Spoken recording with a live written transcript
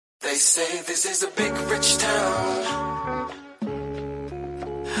They say this is a big rich town.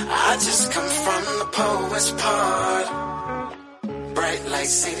 I just come from the poet's part. Bright light,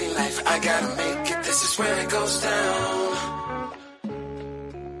 city life, I gotta make it. This is where it goes down.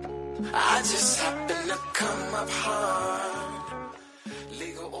 I just happen to come up hard.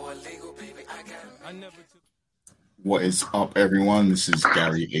 Legal or illegal, baby, I gotta. What is up, everyone? This is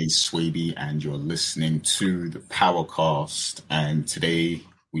Gary A. Swaby, and you're listening to the Powercast. And today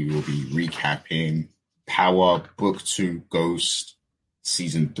we will be recapping Power Book 2 Ghost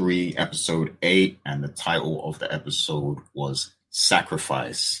Season 3, Episode 8. And the title of the episode was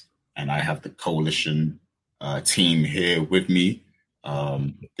Sacrifice. And I have the Coalition team here with me.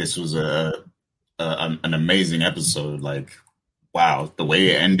 This was an amazing episode. Like, wow, the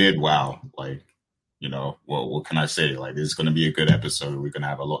way it ended, wow. Like, you know, what can I say? Like, this is going to be a good episode. We're going to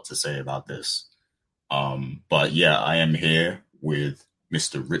have a lot to say about this. But yeah, I am here with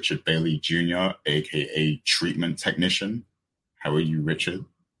Mr. Richard Bailey Jr., aka Treatment Technician. How are you, Richard?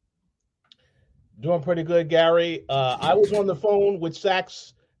 Doing pretty good, Gary. I was on the phone with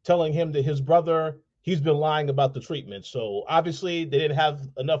Sax telling him that his brother, he's been lying about the treatment. So obviously they didn't have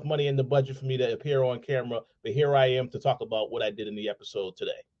enough money in the budget for me to appear on camera. But here I am to talk about what I did in the episode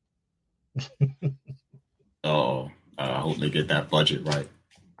today. I hope they get that budget right.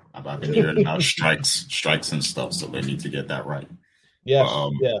 I've been hearing about strikes and stuff, so they need to get that right. Yes,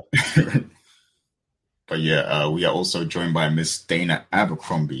 yeah. But yeah, we are also joined by Miss Dana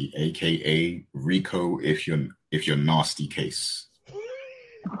Abercrombie, aka Rico, if you're nasty case.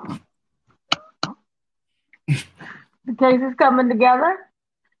 The case is coming together,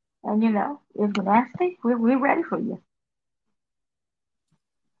 and if you're nasty, we're ready for you.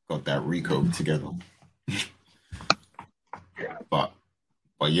 Got that Rico together.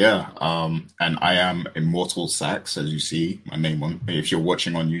 But yeah, and I am Immortal Sax, as you see my name on. If you're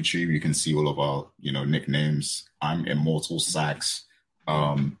watching on YouTube, you can see all of our nicknames. I'm Immortal Sax.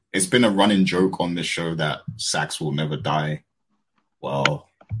 It's been a running joke on this show that Sax will never die. Well,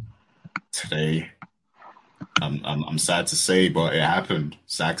 today I'm sad to say, but it happened.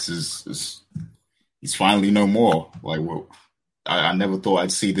 Sax he's finally no more. Like, well, I never thought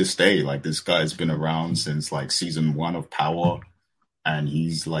I'd see this day. Like, this guy's been around since like season 1 of Power. And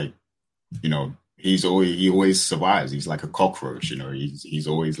he's like, he always survives. He's like a cockroach, he's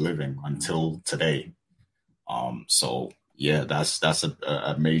always living until today. So yeah, that's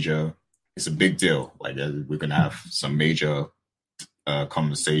a major, it's a big deal. Like, we're going to have some major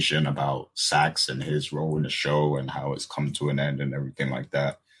conversation about Sax and his role in the show and how it's come to an end and everything like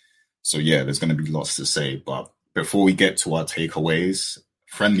that. So yeah, there's going to be lots to say. But before we get to our takeaways,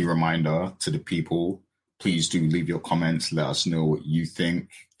 friendly reminder to the people, please do leave your comments. Let us know what you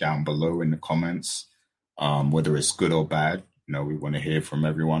think down below in the comments, whether it's good or bad. We want to hear from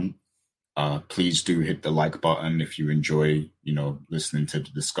everyone. Please do hit the like button if you enjoy, listening to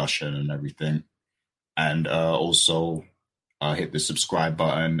the discussion and everything. And also hit the subscribe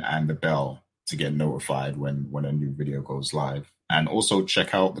button and the bell to get notified when a new video goes live. And also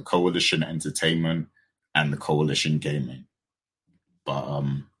check out the Coalition Entertainment and the Coalition Gaming. But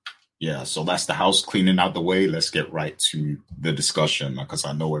yeah, so that's the house cleaning out the way. Let's get right to the discussion, because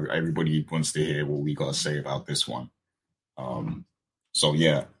I know everybody wants to hear what we got to say about this one. So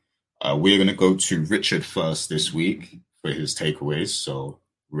yeah, we're going to go to Richard first this week for his takeaways. So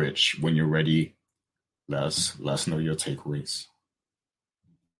Rich, when you're ready, let us know your takeaways.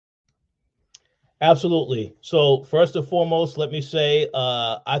 Absolutely. So first and foremost, let me say,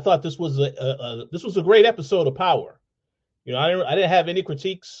 I thought this was a great episode of Power. I didn't have any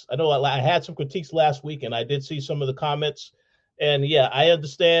critiques. I know I had some critiques last week, and I did see some of the comments. And yeah, I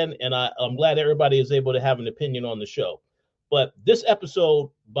understand, and I'm glad everybody is able to have an opinion on the show. But this episode,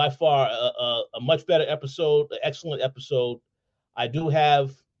 by far, a much better episode, an excellent episode. I do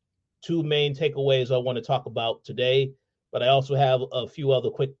have 2 main takeaways I want to talk about today, but I also have a few other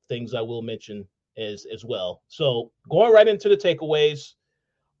quick things I will mention as well. So going right into the takeaways,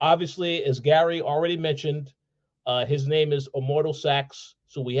 obviously, as Gary already mentioned, his name is Immortal Sax,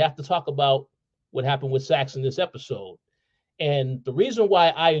 so we have to talk about what happened with Sax in this episode. And the reason why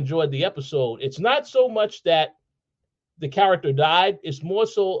I enjoyed the episode, it's not so much that the character died, it's more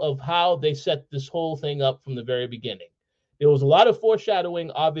so of how they set this whole thing up from the very beginning. There was a lot of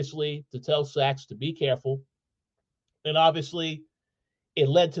foreshadowing, obviously, to tell Sax to be careful. And obviously, it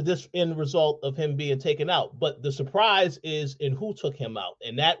led to this end result of him being taken out. But the surprise is in who took him out.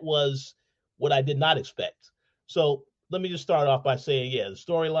 And that was what I did not expect. So let me just start off by saying, yeah, the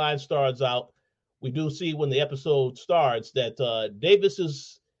storyline starts out. We do see when the episode starts that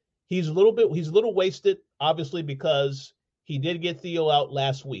Davis he's a little wasted, obviously, because he did get Theo out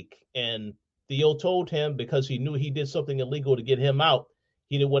last week, and Theo told him, because he knew he did something illegal to get him out,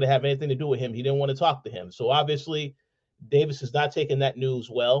 he didn't want to have anything to do with him. He didn't want to talk to him. So obviously, Davis is not taking that news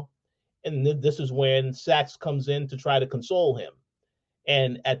well. And this is when Saxe comes in to try to console him.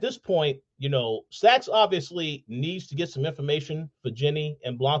 And at this point, Saxe obviously needs to get some information for Jenny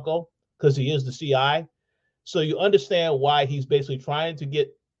and Blanco because he is the CI. So you understand why he's basically trying to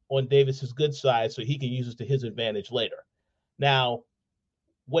get on Davis's good side so he can use it to his advantage later. Now,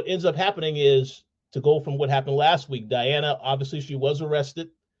 what ends up happening is, to go from what happened last week, Diana, obviously she was arrested.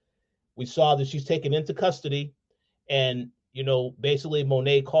 We saw that she's taken into custody. And, basically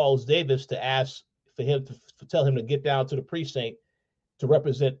Monet calls Davis to ask for him to tell him to get down to the precinct to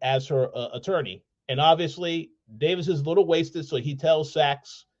represent as her attorney. And obviously Davis is a little wasted. So he tells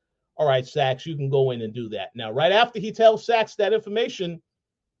Saxe, all right, Saxe, you can go in and do that. Now, right after he tells Saxe that information,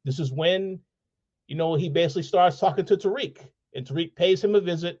 this is when, he basically starts talking to Tariq. And Tariq pays him a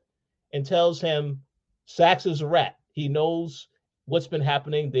visit and tells him Saxe is a rat. He knows what's been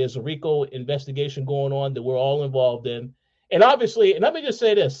happening. There's a RICO investigation going on that we're all involved in. And obviously, and let me just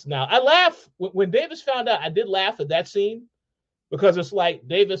say this. Now, I laugh. When Davis found out, I did laugh at that scene because it's like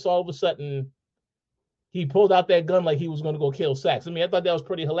Davis, all of a sudden, he pulled out that gun like he was going to go kill Saxe. I mean, I thought that was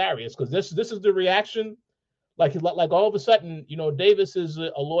pretty hilarious because this is the reaction. Like all of a sudden, Davis is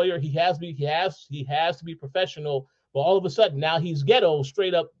a lawyer. He has to be professional. But all of a sudden, now he's ghetto,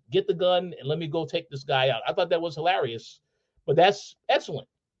 straight up, get the gun and let me go take this guy out. I thought that was hilarious, but that's excellent.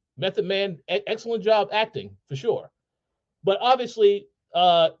 Method Man, excellent job acting, for sure. But obviously,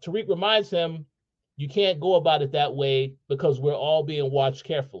 Tariq reminds him, you can't go about it that way because we're all being watched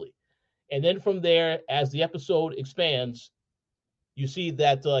carefully. And then from there, as the episode expands, you see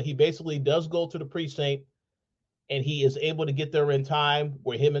that he basically does go to the precinct and he is able to get there in time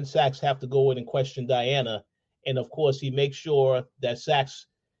where him and Saxe have to go in and question Diana. And of course, he makes sure that Saxe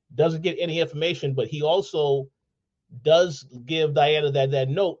doesn't get any information, but he also does give Diana that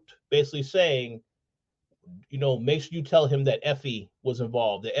note, basically saying, make sure you tell him that Effie was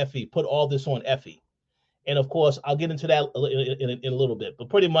involved, that Effie put all this on Effie. And of course, I'll get into that in a little bit. But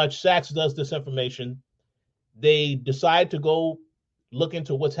pretty much, Saxe does this information. They decide to go look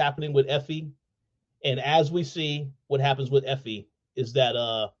into what's happening with Effie. And as we see, what happens with Effie is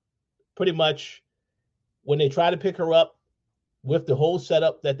that pretty much, when they try to pick her up with the whole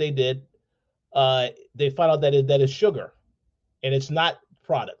setup that they did, they find out that is sugar, and it's not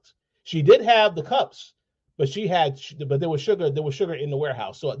product. She did have the cups, but there was sugar. There was sugar in the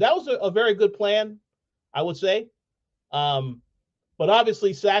warehouse, so that was a very good plan, I would say. But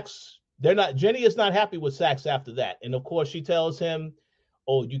obviously, Saxe, Jenny is not happy with Saxe after that, and of course, she tells him,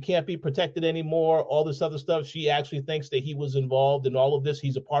 "Oh, you can't be protected anymore." All this other stuff. She actually thinks that he was involved in all of this.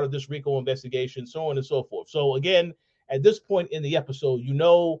 He's a part of this RICO investigation, so on and so forth. So again, at this point in the episode,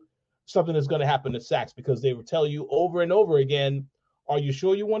 something is going to happen to Saxe because they will tell you over and over again, are you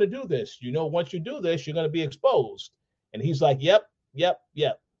sure you want to do this? Once you do this, you're going to be exposed. And he's like, yep.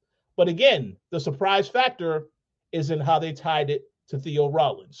 But again, the surprise factor is in how they tied it to Theo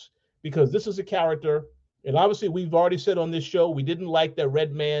Rollins, because this is a character. And obviously, we've already said on this show, we didn't like that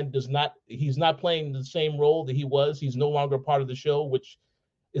Redman he's not playing the same role that he was. He's no longer part of the show, which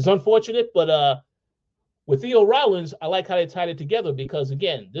is unfortunate. But with Theo Rollins, I like how they tied it together because,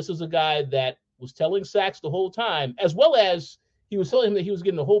 again, this is a guy that was telling Saxe the whole time, as well as he was telling him that he was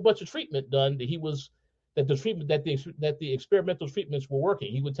getting a whole bunch of treatment done, that the experimental treatments were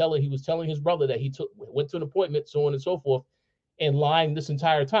working. He was telling his brother that he went to an appointment, so on and so forth, and lying this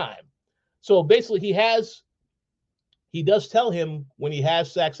entire time. So basically, he does tell him when he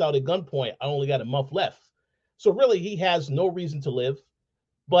has Saxe out at gunpoint, I only got a month left. So really, he has no reason to live.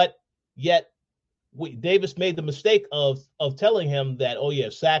 But yet, Davis made the mistake of telling him that, oh yeah,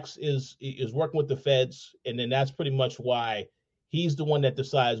 Saxe is working with the feds, and then that's pretty much why he's the one that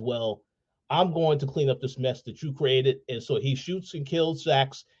decides, well, I'm going to clean up this mess that you created. And so he shoots and kills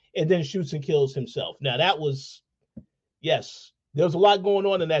Saxe, and then shoots and kills himself. Now yes, there was a lot going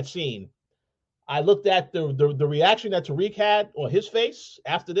on in that scene. I looked at the reaction that Tariq had on his face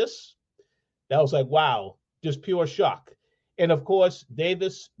after this. That was like, wow, just pure shock. And of course,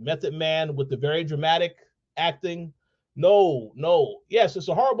 Davis, Method Man, with the very dramatic acting. No. Yes, it's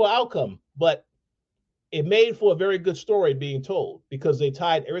a horrible outcome, but it made for a very good story being told because they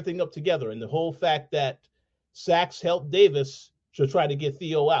tied everything up together. And the whole fact that Saxe helped Davis to try to get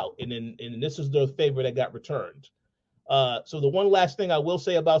Theo out. And this is the favor that got returned. So the one last thing I will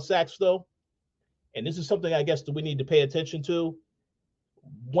say about Saxe, though, and this is something I guess that we need to pay attention to.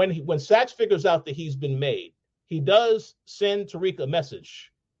 When Saxe figures out that he's been made, he does send Tariq a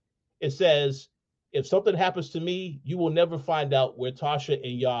message. It says, If something happens to me, you will never find out where Tasha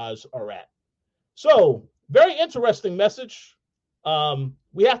and Yaz are at. So, very interesting message.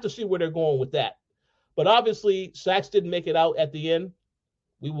 We have to see where they're going with that. But obviously, Saxe didn't make it out at the end.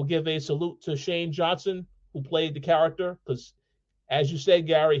 We will give a salute to Shane Johnson, who played the character, because as you said,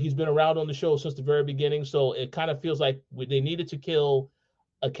 Gary, he's been around on the show since the very beginning. So it kind of feels like they needed to kill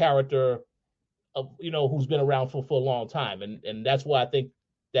a character, who's been around for a long time. And that's why I think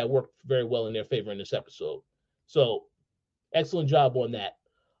that worked very well in their favor in this episode. So excellent job on that.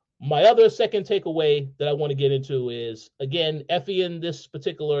 My other second takeaway that I want to get into is, again, Effie in this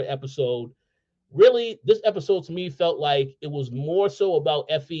particular episode. Really, this episode to me felt like it was more so about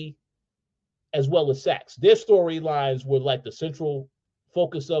Effie as well as Saxe. Their storylines were like the central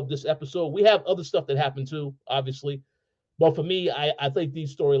focus of this episode. We have other stuff that happened too, obviously. But for me, I think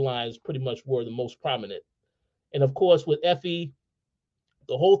these storylines pretty much were the most prominent. And of course, with Effie,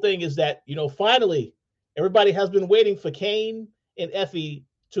 the whole thing is that, finally, everybody has been waiting for Kane and Effie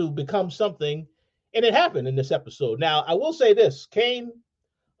to become something. And it happened in this episode. Now, I will say this. Kane,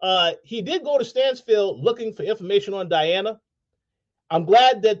 he did go to Stansfield looking for information on Diana. I'm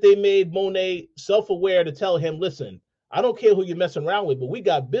glad that they made Monet self-aware to tell him, listen, I don't care who you're messing around with, but we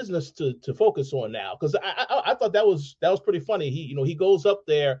got business to focus on now. Because I thought that was pretty funny. He goes up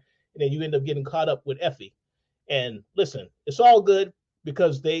there and then you end up getting caught up with Effie. And listen, it's all good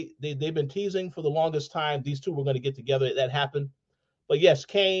because they've been teasing for the longest time. These two were going to get together. That happened. But yes,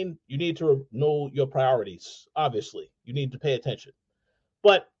 Kane, you need to know your priorities. Obviously, you need to pay attention.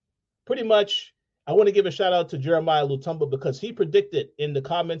 But pretty much, I want to give a shout out to Jeremiah Lutumba because he predicted in the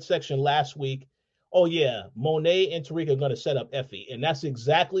comment section last week, oh yeah, Monet and Tariq are going to set up Effie. And that's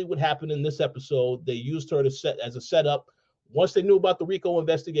exactly what happened in this episode. They used her to set as a setup. Once they knew about the RICO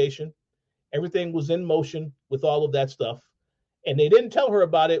investigation, everything was in motion with all of that stuff. And they didn't tell her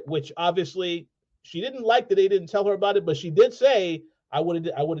about it, which obviously she didn't like that they didn't tell her about it, but she did say, I would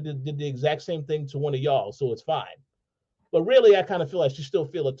have did the exact same thing to one of y'all, so it's fine. But really, I kind of feel like she still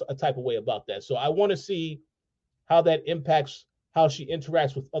feel a type of way about that. So I want to see how that impacts how she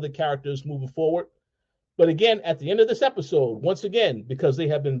interacts with other characters moving forward. But again, at the end of this episode, once again, because they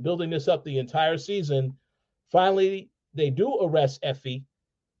have been building this up the entire season, finally, they do arrest Effie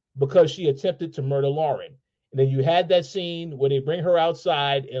because she attempted to murder Lauren. And then you had that scene where they bring her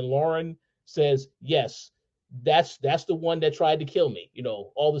outside and Lauren says, yes, that's the one that tried to kill me,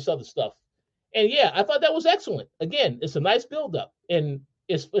 all this other stuff. And yeah, I thought that was excellent. Again, it's a nice build-up. And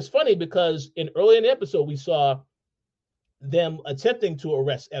it's funny because early in the episode, we saw them attempting to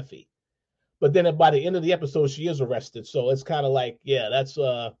arrest Effie. But then by the end of the episode, she is arrested. So it's kind of like, yeah, that's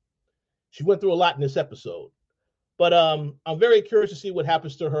she went through a lot in this episode. But I'm very curious to see what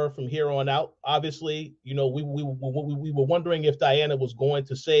happens to her from here on out. Obviously, we were wondering if Diana was going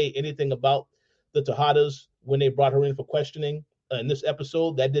to say anything about the Tejadas when they brought her in for questioning in this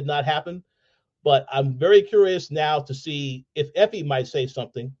episode. That did not happen. But I'm very curious now to see if Effie might say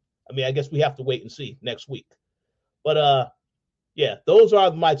something. I mean, I guess we have to wait and see next week. But yeah, those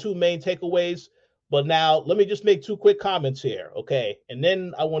are my two main takeaways. But now let me just make two quick comments here, okay? And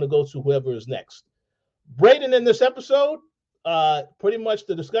then I want to go to whoever is next. Brayden in this episode, pretty much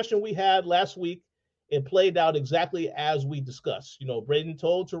the discussion we had last week, it played out exactly as we discussed. Brayden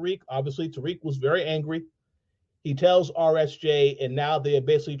told Tariq, obviously Tariq was very angry. He tells RSJ, and now they're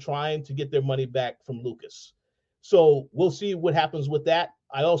basically trying to get their money back from Lucas. So we'll see what happens with that.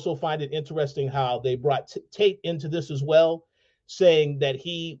 I also find it interesting how they brought Tate into this as well, saying that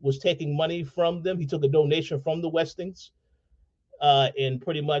he was taking money from them. He took a donation from the Westings. And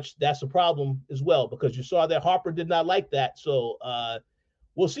pretty much that's a problem as well, because you saw that Harper did not like that. So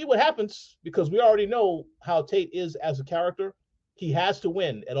we'll see what happens, because we already know how Tate is as a character. He has to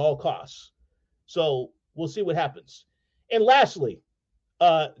win at all costs. So we'll see what happens. And lastly,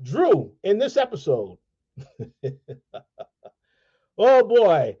 Drew in this episode. Oh,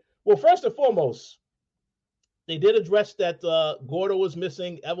 boy. Well, first and foremost, they did address that Gordo was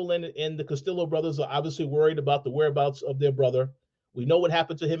missing. Evelyn and the Castillo brothers are obviously worried about the whereabouts of their brother. We know what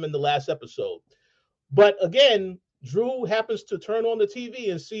happened to him in the last episode. But again, Drew happens to turn on the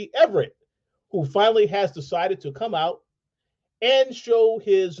TV and see Everett, who finally has decided to come out and show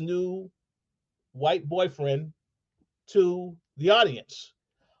his new white boyfriend to the audience.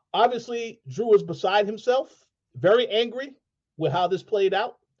 Obviously, Drew was beside himself, very angry with how this played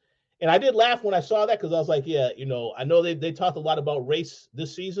out. And I did laugh when I saw that, because I was like, yeah, I know they talked a lot about race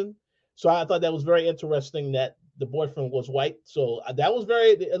this season. So I thought that was very interesting that the boyfriend was white. So that was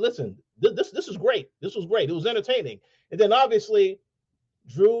listen, this is great. This was great. It was entertaining. And then obviously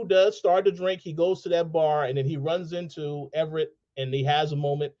Drew does start to drink. He goes to that bar and then he runs into Everett and he has a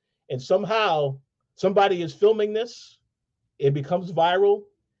moment. And somehow somebody is filming this, it becomes viral,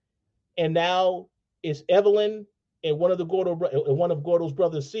 and now it's Evelyn and one of Gordo's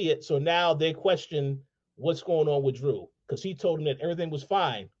brothers see it. So now they question what's going on with Drew because he told him that everything was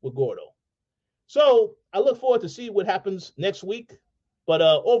fine with Gordo. So I look forward to see what happens next week. But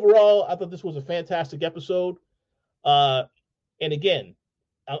overall, I thought this was a fantastic episode. And again,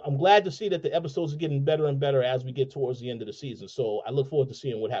 I'm glad to see that the episodes are getting better and better as we get towards the end of the season. So I look forward to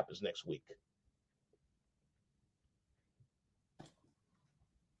seeing what happens next week.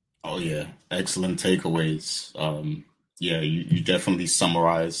 Oh yeah, excellent takeaways. Yeah, you definitely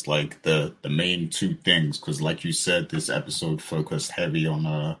summarized like the main two things because, like you said, this episode focused heavy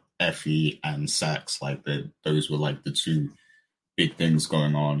on Effie and Sax. Like those were like the two big things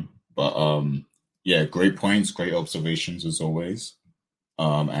going on. But yeah, great points, great observations as always.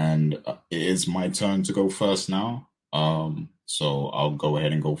 And it is my turn to go first now. So I'll go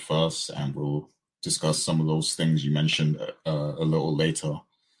ahead and go first, and we'll discuss some of those things you mentioned a little later.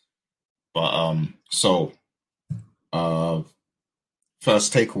 But so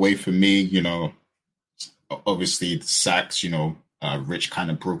first takeaway for me, you know, obviously the Sax, you know, Rich kind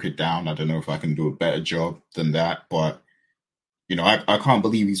of broke it down. I don't know if I can do a better job than that, but you know, I can't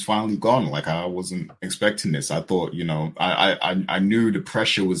believe he's finally gone. Like I wasn't expecting this. I thought, you know, I knew the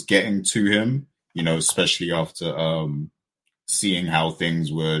pressure was getting to him, you know, especially after seeing how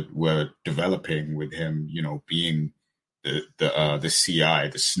things were developing with him, you know, being the CI,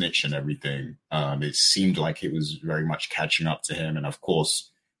 the snitch and everything. It seemed like it was very much catching up to him. And of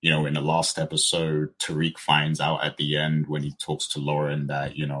course, you know, in the last episode, Tariq finds out at the end when he talks to Lauren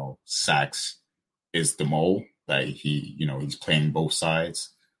that, you know, Sax is the mole, that he, you know, he's playing both sides.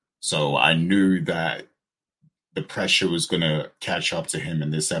 So I knew that the pressure was going to catch up to him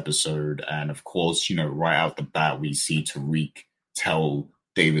in this episode. And of course, you know, right out the bat, we see Tariq tell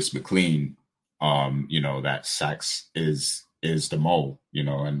Davis MacLean, you know, that Sax is the mole, you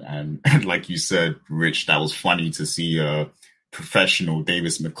know, and like you said, Rich, that was funny to see a professional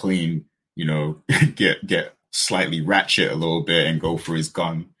Davis MacLean, you know, get slightly ratchet a little bit and go for his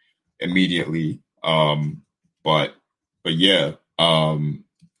gun immediately. But yeah,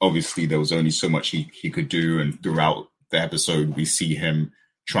 obviously there was only so much he could do, and throughout the episode we see him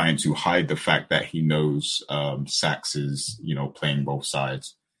trying to hide the fact that he knows Sax is, you know, playing both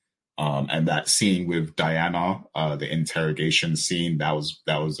sides. And that scene with Diana, the interrogation scene, that was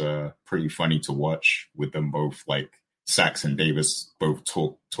pretty funny to watch, with them both, like Sax and Davis both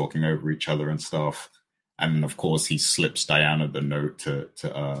talking over each other and stuff. And of course he slips Diana the note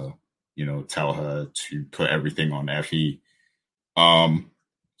to you know, tell her to put everything on Effie.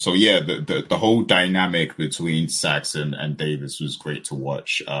 So yeah, the whole dynamic between Sax and Davis was great to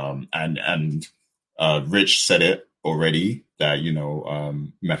watch. And Rich said it already that, you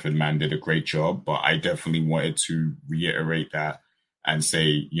know, Method Man did a great job, but I definitely wanted to reiterate that and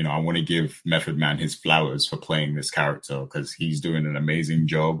say, you know, I want to give Method Man his flowers for playing this character, because he's doing an amazing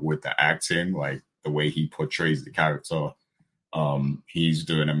job with the acting, like the way he portrays the character. He's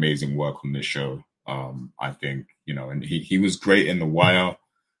doing amazing work on this show. I think, you know, and he was great in The Wire,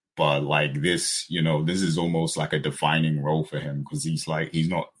 but like this, you know, this is almost like a defining role for him, because he's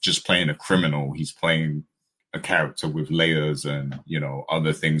not just playing a criminal, he's playing a character with layers and, you know,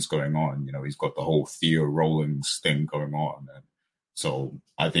 other things going on. You know, he's got the whole Theo Rawlings thing going on. And so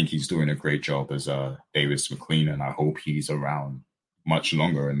I think he's doing a great job as Davis MacLean, and I hope he's around much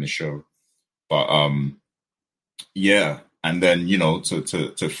longer in the show. But yeah. And then, you know,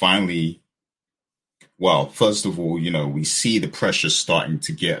 to finally, well, first of all, you know, we see the pressure starting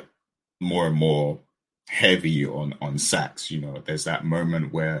to get more and more heavy on Sax. You know, there's that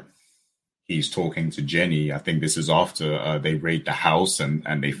moment where he's talking to Jenny. I think this is after they raid the house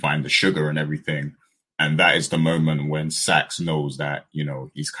and they find the sugar and everything. And that is the moment when Sax knows that, you know,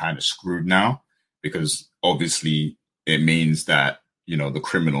 he's kind of screwed now, because obviously it means that, you know, the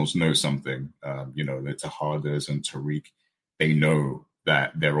criminals know something. You know, the Tejadas and Tariq, they know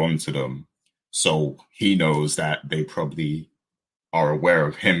that they're onto them. So he knows that they probably are aware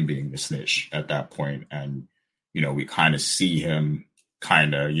of him being the snitch at that point. And, you know, we kind of see him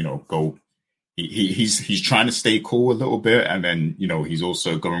kind of, you know, go, he's trying to stay cool a little bit. And then, you know, he's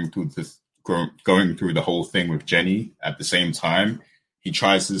also going through the whole thing with Jenny at the same time. He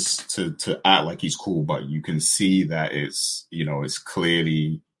tries to act like he's cool, but you can see that it's, you know, there's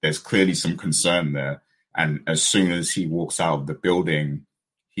clearly some concern there. And as soon as he walks out of the building,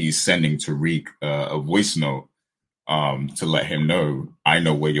 he's sending Tariq a voice note to let him know, I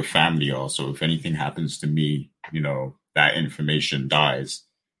know where your family are. So if anything happens to me, you know, that information dies.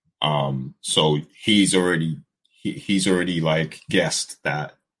 So he's already like guessed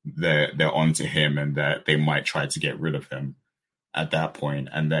that they're onto him and that they might try to get rid of him at that point.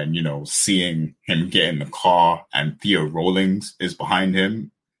 And then, seeing him get in the car and Theo Rawlings is behind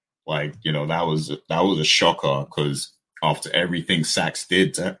him, like, that was a shocker, because after everything Sax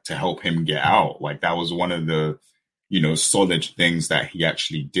did to help him get out, like, that was one of the, solid things that he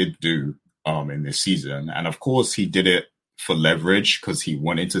actually did do in this season. And of course he did it for leverage, because he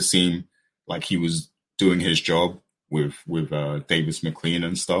wanted to seem like he was doing his job with Davis MacLean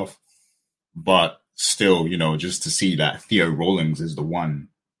and stuff. But still, just to see that Theo Rawlings is the one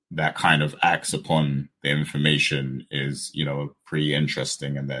that kind of acts upon the information is, pretty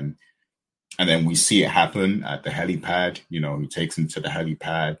interesting. And then we see it happen at the helipad. He takes him to the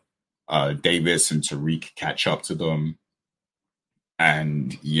helipad. Davis and Tariq catch up to them.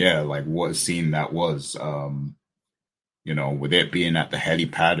 And yeah, like, what a scene that was, with it being at the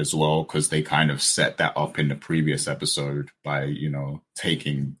helipad as well, because they kind of set that up in the previous episode by,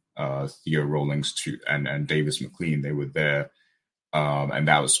 taking Theo Rawlings and Davis MacLean. They were there. And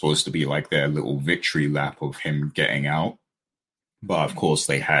that was supposed to be like their little victory lap of him getting out. But of course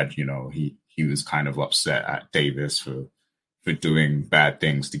they had, he was kind of upset at Davis for doing bad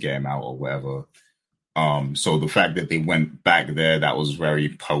things to get him out or whatever. So the fact that they went back there, that was very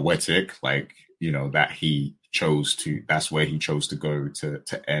poetic, like, that's where he chose to go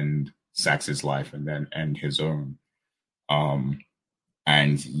to end Sax's life and then end his own.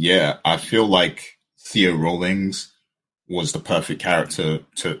 And yeah, I feel like Theo Rawlings was the perfect character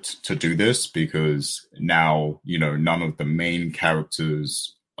to do this, because now, none of the main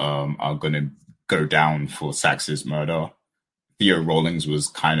characters are going to go down for Sax's murder. Theo Rawlings was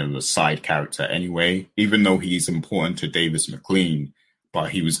kind of a side character anyway, even though he's important to Davis MacLean,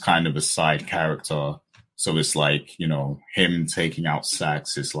 but he was kind of a side character. So it's like, him taking out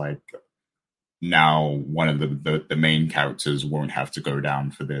Sax is like, now one of the main characters won't have to go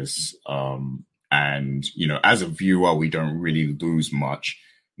down for this. And, as a viewer, we don't really lose much.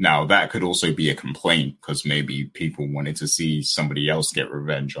 Now, that could also be a complaint, because maybe people wanted to see somebody else get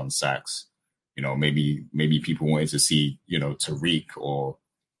revenge on Sax. Maybe people wanted to see, Tariq or,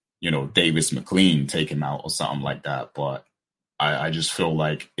 Davis MacLean take him out or something like that. But I just feel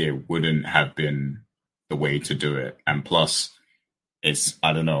like it wouldn't have been the way to do it. And plus, it's,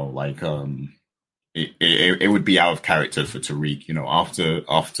 I don't know, like, it would be out of character for Tariq.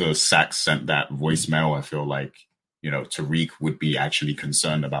 After Sax sent that voicemail, I feel like, Tariq would be actually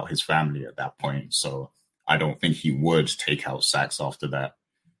concerned about his family at that point. So I don't think he would take out Sax after that.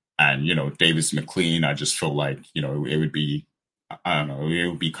 And, Davis MacLean, I just feel like, it would be, I don't know, it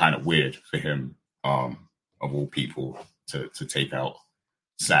would be kind of weird for him, of all people, to take out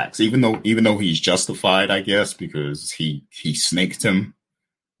Sax, even though he's justified, I guess, because he snaked him.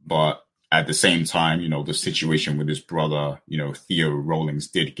 But at the same time, the situation with his brother, Theo Rawlings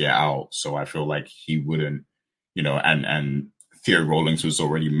did get out. So I feel like he wouldn't, and Theo Rawlings was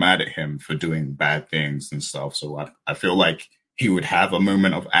already mad at him for doing bad things and stuff. So I feel like he would have a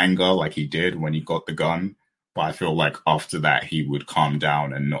moment of anger like he did when he got the gun. But I feel like after that, he would calm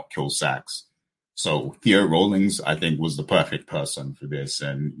down and not kill Sax. So Theo Rawlings, I think, was the perfect person for this.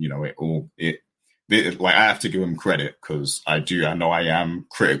 And, like, I have to give him credit, because I know I am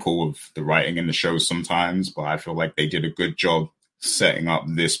critical of the writing in the show sometimes, but I feel like they did a good job setting up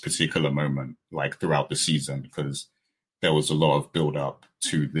this particular moment, like, throughout the season, because there was a lot of build up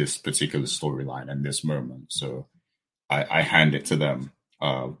to this particular storyline and this moment. So I hand it to them.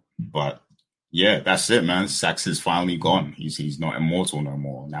 But yeah, that's it, man. Sax is finally gone. He's not immortal no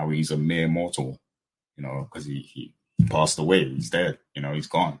more. Now he's a mere mortal, because he passed away. He's dead. He's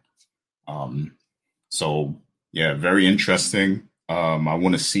gone. So yeah, very interesting. I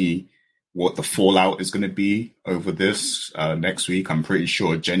want to see what the fallout is going to be over this next week. I'm pretty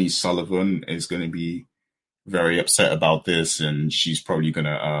sure Jenny Sullivan is going to be very upset about this, and she's probably going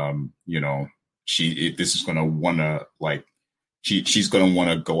to, she's going to want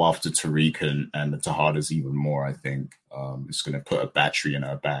to go after Tariq and the Tejadas even more. I think it's going to put a battery in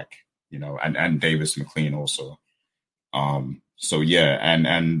her back, and Davis MacLean also. So yeah,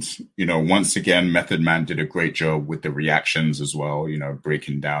 and once again, Method Man did a great job with the reactions as well,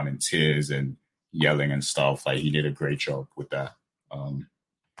 breaking down in tears and yelling and stuff. Like, he did a great job with that.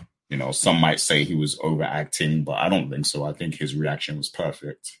 Some might say he was overacting, but I don't think so. I think his reaction was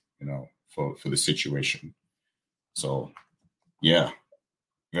perfect, for the situation. So yeah,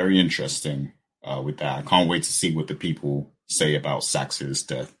 very interesting with that. I can't wait to see what the people say about Sax's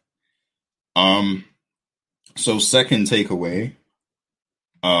death. So second takeaway,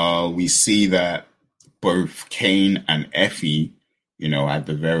 we see that both Kane and Effie, at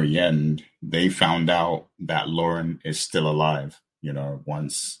the very end, they found out that Lauren is still alive.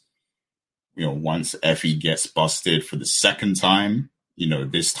 once Effie gets busted for the second time,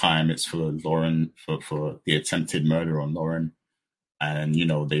 this time it's for Lauren, for the attempted murder on Lauren. And,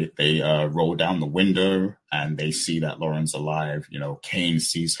 they roll down the window and they see that Lauren's alive. Kane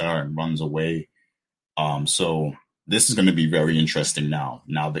sees her and runs away. So this is going to be very interesting now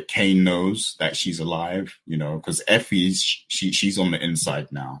that Kane knows that she's alive, because she's on the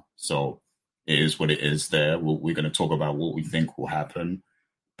inside now. So it is what it is there. We're going to talk about what we think will happen.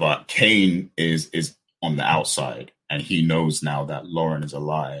 But Kane is on the outside and he knows now that Lauren is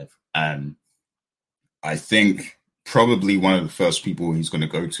alive. And I think probably one of the first people he's going to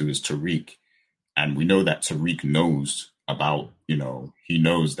go to is Tariq. And we know that Tariq knows about, he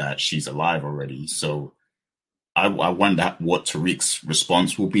knows that she's alive already. So I wonder what Tariq's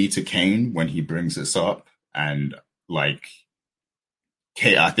response will be to Kane when he brings this up. And I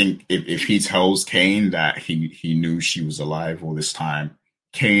think if he tells Kane that he knew she was alive all this time,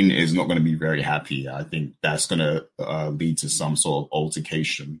 Kane is not going to be very happy. I think that's going to lead to some sort of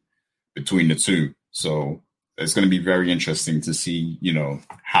altercation between the two. So it's going to be very interesting to see,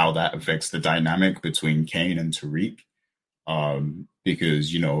 how that affects the dynamic between Kane and Tariq.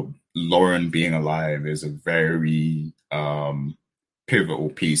 Because, Lauren being alive is a very pivotal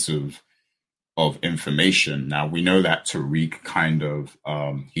piece of information. Now, we know that Tariq kind of,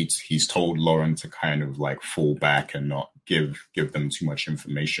 he's told Lauren to kind of fall back and not give them too much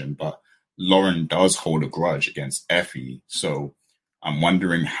information. But Lauren does hold a grudge against Effie. So I'm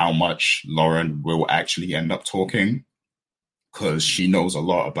wondering how much Lauren will actually end up talking, because she knows a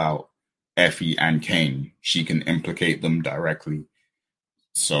lot about Effie and Kane. She can implicate them directly.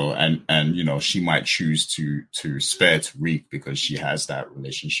 So, and she might choose to spare Tariq because she has that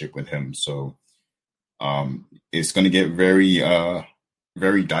relationship with him. So it's going to get very,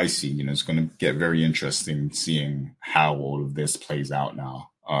 very dicey. It's going to get very interesting seeing how all of this plays out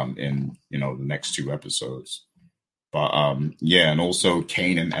now in, the next two episodes. But and also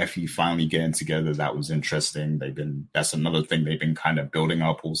Kane and Effie finally getting together. That was interesting. That's another thing they've been kind of building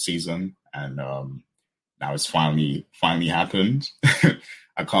up all season. And now it's finally happened.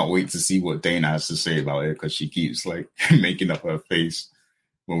 I can't wait to see what Dana has to say about it, because she keeps making up her face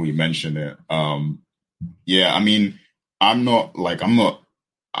when we mention it. I mean, I'm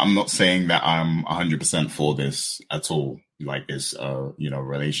not saying that I'm 100% for this at all. This,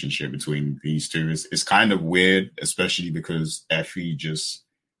 relationship between these two is kind of weird, especially because Effie just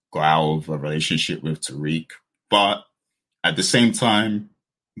got out of a relationship with Tariq. But at the same time,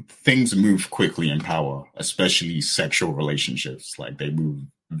 things move quickly in power, especially sexual relationships. They move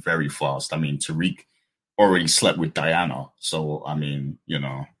very fast. I mean, Tariq already slept with Diana. So, I mean,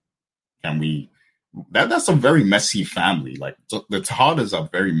 can we... That's a very messy family. The Tejadas are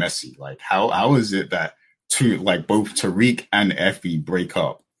very messy. How is it that both Tariq and Effie break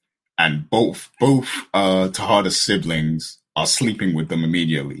up, and both Tejada siblings are sleeping with them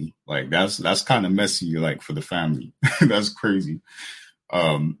immediately? That's kind of messy. For the family, that's crazy.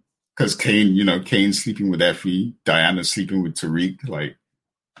 Because Kane sleeping with Effie, Diana sleeping with Tariq,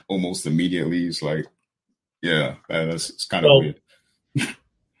 almost immediately. It's it's kind of weird.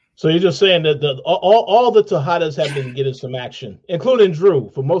 So you're just saying that all the Tejadas have been getting some action, including Drew,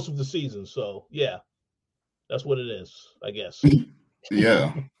 for most of the season. So yeah, that's what it is, I guess.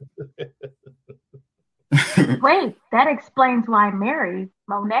 Yeah. Wait, that explains why Mary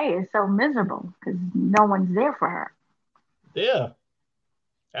Monet is so miserable, because no one's there for her. Yeah,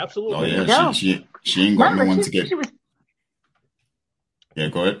 absolutely. Oh yeah, she ain't got no one to get. Yeah,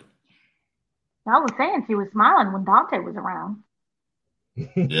 go ahead. I was saying she was smiling when Dante was around.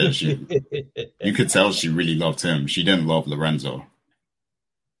 Yeah, you could tell she really loved him. She didn't love Lorenzo.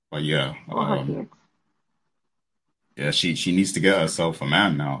 But yeah. Yeah, she needs to get herself a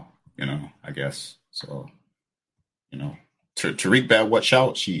man now, I guess. So, Tariq better watch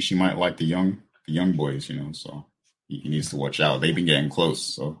out. She might like the young boys, so he needs to watch out. They've been getting close,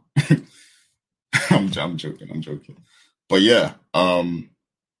 so I'm joking. But yeah,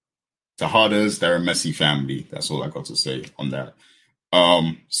 Tejadas, they're a messy family. That's all I got to say on that.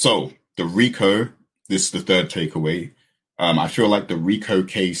 So the RICO, this is the third takeaway. I feel like the RICO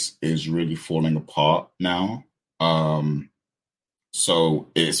case is really falling apart now. So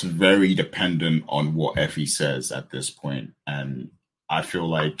it's very dependent on what Effie says at this point. And I feel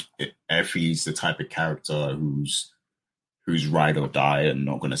like Effie's the type of character who's ride or die and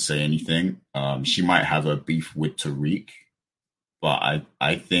not going to say anything. She might have a beef with Tariq, but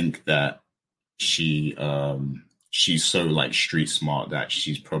I think that she's so street smart that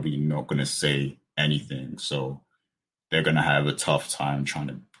she's probably not going to say anything. So they're going to have a tough time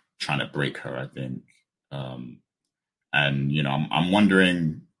trying to break her, I think. And I'm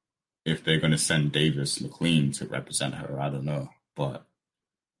wondering if they're going to send Davis McLean to represent her. I don't know, but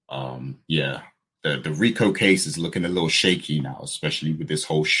yeah, the Rico case is looking a little shaky now, especially with this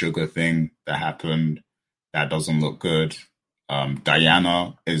whole sugar thing that happened. That doesn't look good.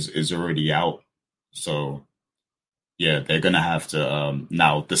 Diana is already out, so yeah, they're gonna have to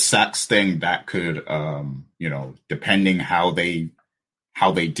now the Sachs thing that could depending how they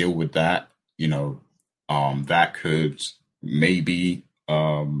deal with that, that could maybe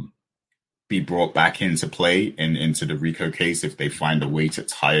be brought back into play into the Rico case if they find a way to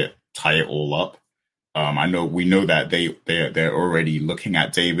tie it all up. We know that they're already looking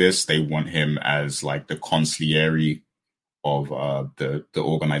at Davis. They want him as like the consigliere of the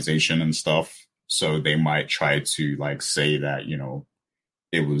organization and stuff. So they might try to like say that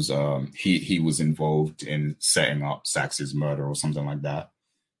it was he was involved in setting up Sachs's murder or something like that.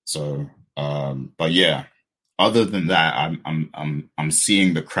 So but yeah, other than that, I'm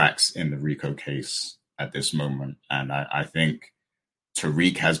seeing the cracks in the Rico case at this moment, and I think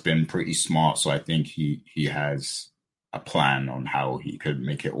Tariq has been pretty smart. So I think he has a plan on how he could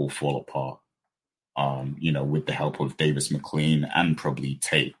make it all fall apart. With the help of Davis McLean and probably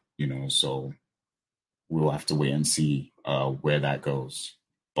Tate. So we'll have to wait and see where that goes.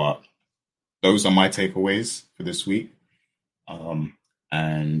 But those are my takeaways for this week.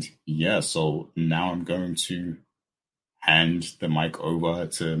 And yeah, so now I'm going to hand the mic over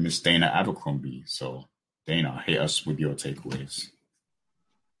to Miss Dana Abercrombie. So Dana, hit us with your takeaways.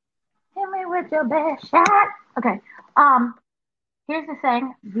 Hit me with your best shot. Okay. Here's the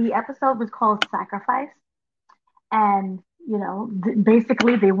thing. The episode was called Sacrifice. And,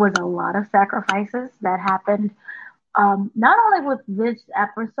 basically there was a lot of sacrifices that happened. Not only with this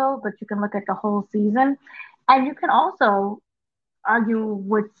episode, but you can look at the whole season. And you can also argue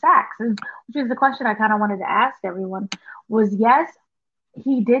with Sachs, which is the question I kind of wanted to ask everyone, was yes,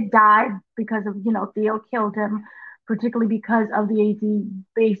 he did die because of, Theo killed him, particularly because of the AZ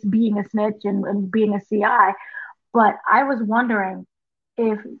base being a snitch and being a CI. But I was wondering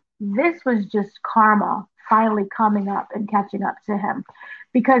if this was just karma finally coming up and catching up to him,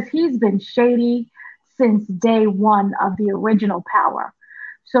 because he's been shady since day one of the original Power.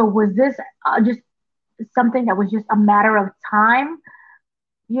 So was this just something that was just a matter of time?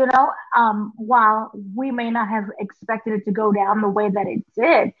 While we may not have expected it to go down the way that it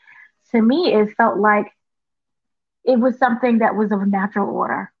did, to me, it felt like it was something that was of natural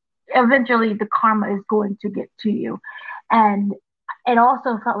order. Eventually, the karma is going to get to you. And it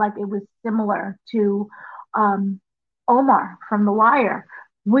also felt like it was similar to Omar from The Wire.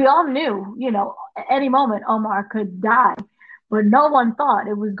 We all knew, at any moment Omar could die, but no one thought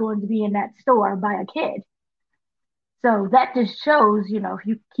it was going to be in that store by a kid. So that just shows, if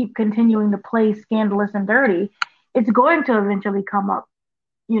you keep continuing to play scandalous and dirty, it's going to eventually come up,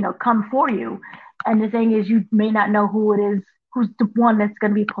 come for you. And the thing is, you may not know who it is, who's the one that's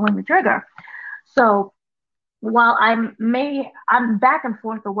going to be pulling the trigger. So while I'm back and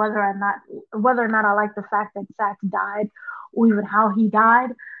forth of whether or not I like the fact that Sachs died, or even how he died,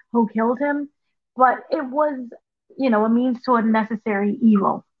 who killed him, but it was, a means to a necessary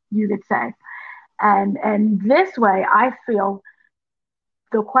evil, you could say. And this way, I feel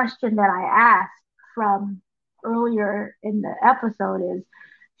the question that I asked from earlier in the episode is,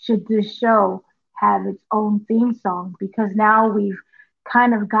 should this show have its own theme song? Because now we've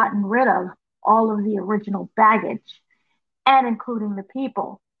kind of gotten rid of all of the original baggage, and including the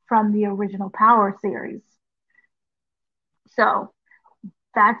people from the original Power series. So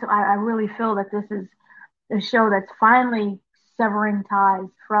I really feel that this is a show that's finally severing ties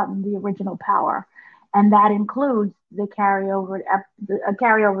from the original Power. And that includes the carryover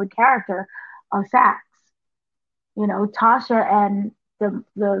character of Sachs. Tasha and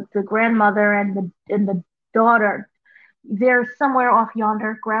the grandmother and the daughter, they're somewhere off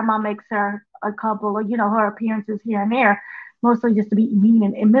yonder. Grandma makes her a couple of, her appearances here and there, mostly just to be mean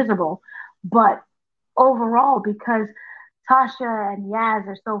and miserable. But overall, because Tasha and Yaz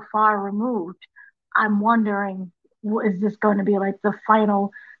are so far removed, I'm wondering, is this going to be like the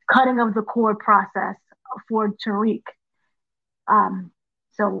final cutting of the cord process for Tariq?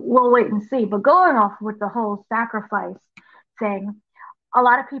 So we'll wait and see. But going off with the whole sacrifice thing, a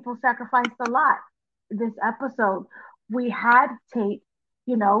lot of people sacrificed a lot this episode. We had Tate,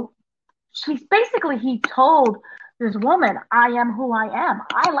 he told this woman, I am who I am.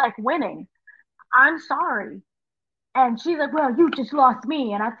 I like winning. I'm sorry. And she's like, well, you just lost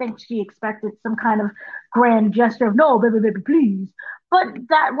me. And I think she expected some kind of grand gesture of, no, baby, please. But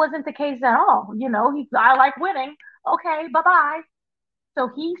that wasn't the case at all. I like winning. Okay, bye-bye. So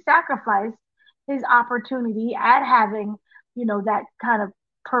he sacrificed his opportunity at having, that kind of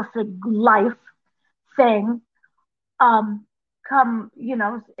perfect life thing, come,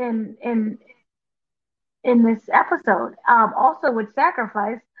 in this episode. Also with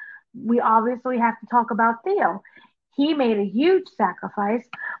sacrifice, we obviously have to talk about Theo. He made a huge sacrifice,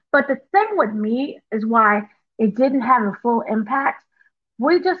 but the thing with me is why it didn't have a full impact.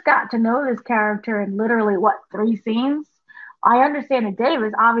 We just got to know this character in literally what, 3 scenes? I understand that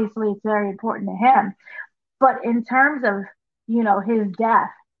Davis, obviously, it's very important to him, but in terms of, his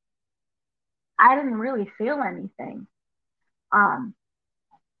death, I didn't really feel anything. Um,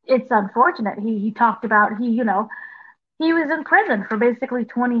 it's unfortunate. He talked about he was in prison for basically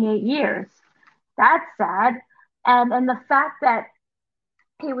 28 years. That's sad. And the fact that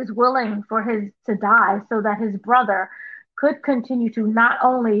he was willing for his to die so that his brother could continue to not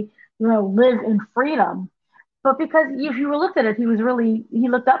only, live in freedom, but because if you looked at it, he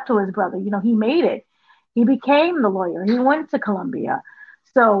looked up to his brother. He made it. He became the lawyer. He went to Columbia.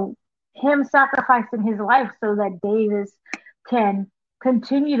 So him sacrificing his life so that Davis can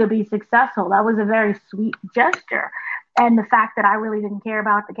continue to be successful, that was a very sweet gesture. And the fact that I really didn't care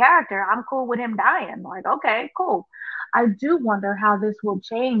about the character, I'm cool with him dying. Like, okay, cool. I do wonder how this will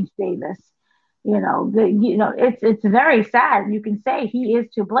change Davis. It's very sad. You can say he is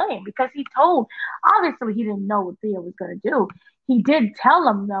to blame because obviously he didn't know what Theo was going to do. He did tell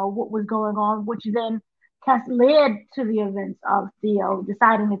him though what was going on, which then led to the events of Theo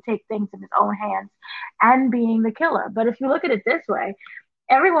deciding to take things in his own hands and being the killer. But if you look at it this way,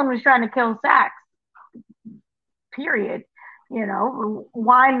 everyone was trying to kill Saxe, period.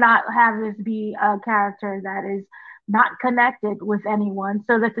 Why not have this be a character that is not connected with anyone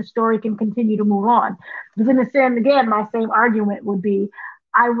so that the story can continue to move on? Because in the same, again, my same argument would be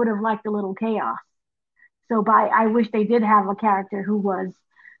I would have liked a little chaos. So I wish they did have a character who was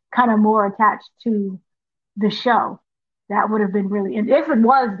kind of more attached to the show. That would have been really, and if it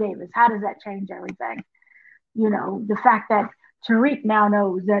was Davis, how does that change everything? The fact that Tariq now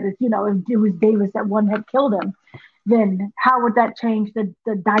knows that if it was Davis that one had killed him, then how would that change the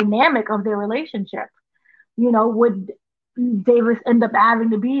dynamic of their relationship? Would Davis end up having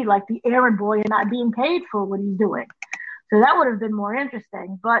to be like the errand boy and not being paid for what he's doing? So that would have been more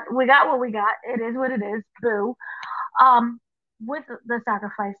interesting. But we got what we got. It is what it is. Boo. With the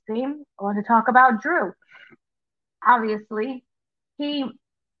sacrifice theme, I want to talk about Drew. Obviously, he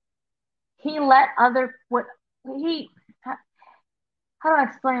let other what he how do I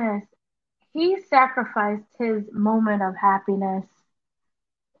explain this? He sacrificed his moment of happiness,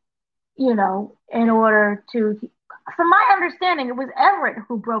 in order to, from my understanding, it was Everett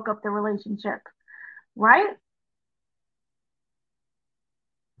who broke up the relationship, right?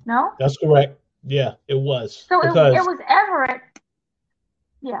 No? That's correct. Yeah, it was. So because it was Everett.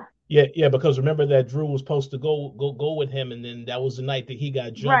 Yeah. Yeah, because remember that Drew was supposed to go with him, and then that was the night that he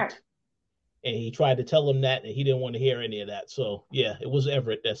got jumped. Right. And he tried to tell him that, and he didn't want to hear any of that. So yeah, it was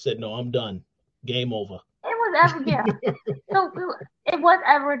Everett that said, "No, I'm done. Game over." It was Everett, yeah. So it was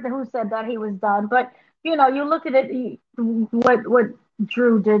Everett who said that he was done. But you look at it. What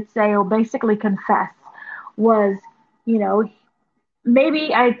Drew did say, or basically confess, was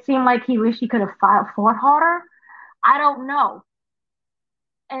maybe it seemed like he wished he could have fought harder. I don't know.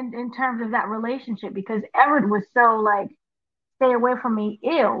 And in terms of that relationship, because Everett was so like, stay away from me,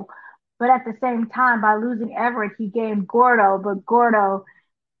 ill. But at the same time, by losing Everett, he gained Gordo, but Gordo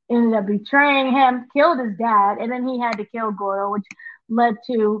ended up betraying him, killed his dad, and then he had to kill Gordo, which led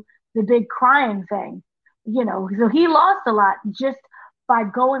to the big crying thing. So he lost a lot just by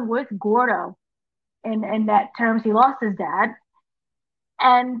going with Gordo. In that terms, he lost his dad.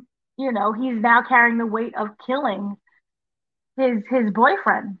 And, he's now carrying the weight of killing his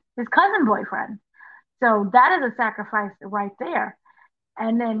boyfriend, his cousin boyfriend. So that is a sacrifice right there.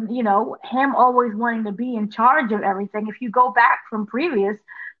 And then, him always wanting to be in charge of everything. If you go back from previous,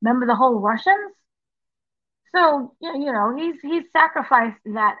 remember the whole Russians? So, he's sacrificed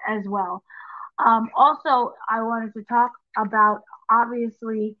that as well. Also, I wanted to talk about,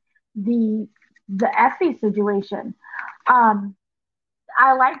 obviously, the Effie situation.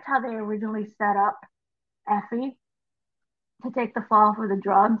 I liked how they originally set up Effie to take the fall for the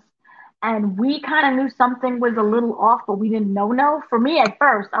drugs. And we kind of knew something was a little off, but we didn't know. For me, at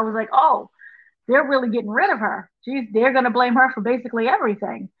first, I was like, oh, they're really getting rid of her. They're going to blame her for basically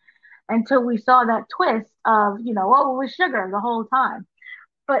everything. Until we saw that twist of, it was Sugar the whole time.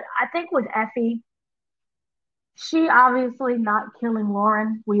 But I think with Effie, she obviously not killing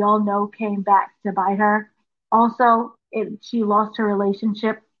Lauren, we all know came back to bite her. Also, she lost her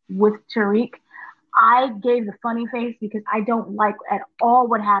relationship with Tariq. I gave the funny face because I don't like at all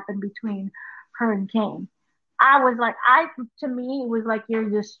what happened between her and Kane. I was like, to me, it was like you're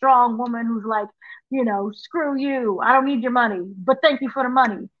this strong woman who's like, screw you. I don't need your money, but thank you for the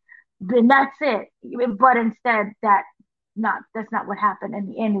money. Then that's it. But instead, that's not what happened in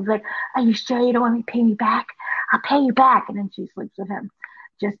the end. It was like, are you sure you don't want me to pay me back? I'll pay you back. And then she sleeps with him,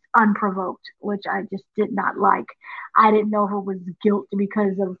 just unprovoked, which I just did not like. I didn't know if it was guilt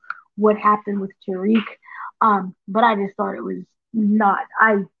because of what happened with Tariq. But I just thought it was not.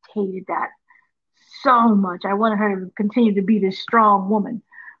 I hated that so much. I wanted her to continue to be this strong woman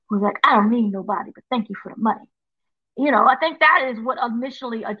who's like, I don't need nobody, but thank you for the money. I think that is what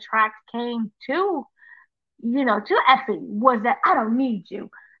initially attracts Kane to Effie, was that I don't need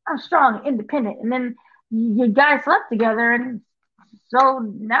you. I'm strong and independent. And then you guys slept together, and so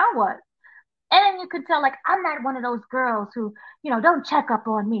now what? And then you could tell, like, I'm not one of those girls who, don't check up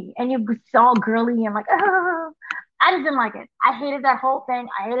on me. And you're all girly and like, oh. I just didn't like it. I hated that whole thing.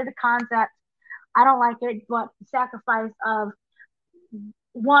 I hated the concept. I don't like it, but the sacrifice of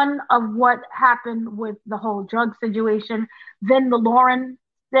what happened with the whole drug situation, then the Lauren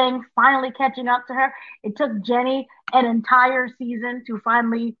thing finally catching up to her. It took Jenny an entire season to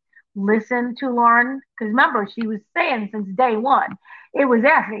finally listen to Lauren, because remember, she was saying since day one it was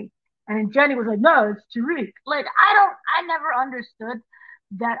Effie, and then Jenny was like, no, it's Tariq. Like, I never understood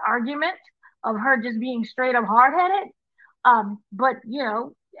that argument of her just being straight up hard-headed. But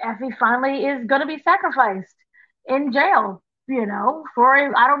Effie finally is going to be sacrificed in jail, I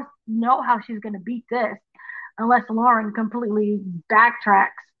don't know how she's going to beat this unless Lauren completely backtracks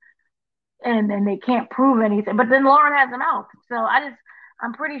and they can't prove anything. But then Lauren has them out. So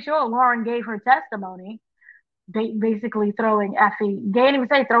I'm pretty sure Lauren gave her testimony, basically throwing Effie. They didn't even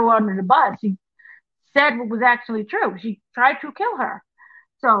say throw her under the bus. She said what was actually true. She tried to kill her.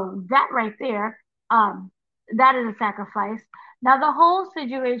 So that right there, that is a sacrifice. Now, the whole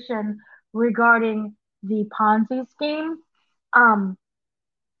situation regarding the Ponzi scheme,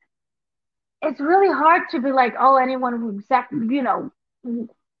 it's really hard to be like, oh, anyone who,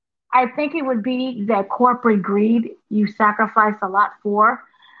 I think it would be that corporate greed you sacrifice a lot for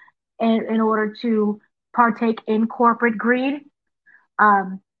in order to partake in corporate greed.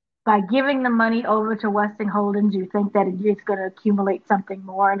 By giving the money over to Westing Holdings, you think that it's going to accumulate something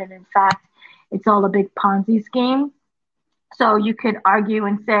more, and in fact, it's all a big Ponzi scheme. So you could argue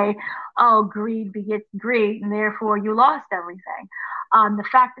and say, oh, greed begets greed, and therefore you lost everything. The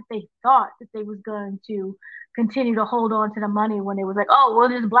fact that they thought that they was going to continue to hold on to the money when it was like, oh, we'll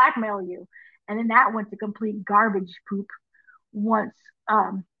just blackmail you. And then that went to complete garbage poop once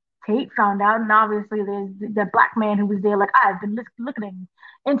Tate found out. And obviously there's the black man who was there like, I've been looking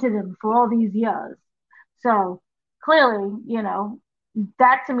into them for all these years. So clearly,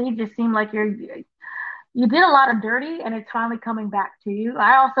 that to me just seemed like you did a lot of dirty, and it's finally coming back to you.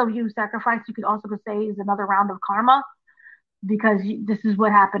 I also view sacrifice, you could also say, is another round of karma, because this is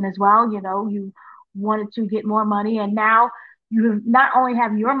what happened as well. You wanted to get more money, and now you not only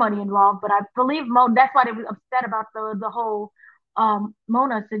have your money involved, but I believe that's why they were upset about the whole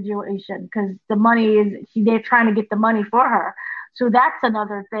Mona situation, because the money they're trying to get the money for her. So that's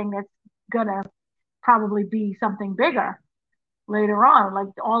another thing that's gonna probably be something bigger later on. Like,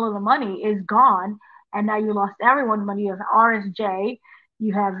 all of the money is gone, and now you lost everyone's money. You have RSJ,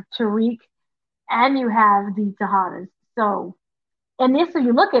 you have Tariq, and you have the Tejadas. So, and this, if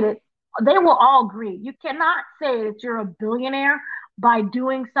you look at it, they will all agree. You cannot say that you're a billionaire by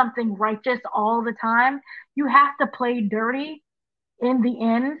doing something righteous all the time. You have to play dirty in the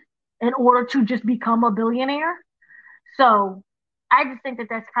end in order to just become a billionaire. So I just think that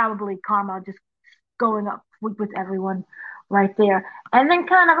that's probably karma just going up with everyone right there. And then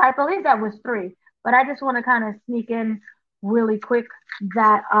kind of, I believe that was 3, but I just want to kind of sneak in really quick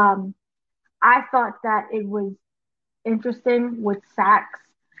that I thought that it was interesting with Saxe.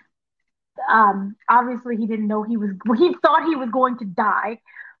 Obviously he didn't know he thought he was going to die.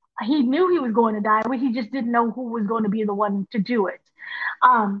 He knew he was going to die, but he just didn't know who was going to be the one to do it.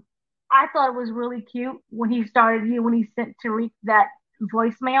 I thought it was really cute when he sent Tariq that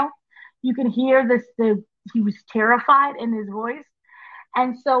voicemail. You can hear he was terrified in his voice.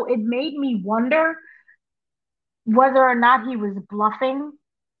 And so it made me wonder whether or not he was bluffing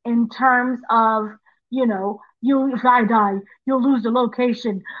in terms of, if I die, you'll lose the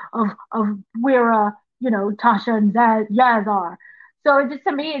location of where, Tasha and Yaz are. So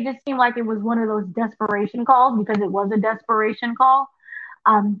to me, it just seemed like it was one of those desperation calls, because it was a desperation call.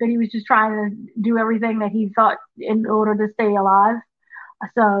 That he was just trying to do everything that he thought in order to stay alive.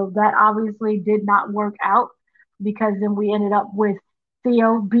 So that obviously did not work out, because then we ended up with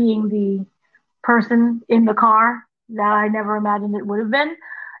Theo being the person in the car that I never imagined it would have been.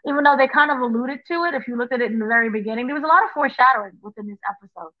 even though they kind of alluded to it. If you looked at it in the very beginning, there was a lot of foreshadowing within this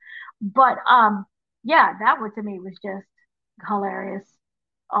episode. But yeah, that one to me was just hilarious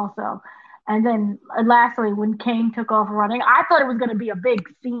also. And then lastly, when Kane took off running, I thought it was going to be a big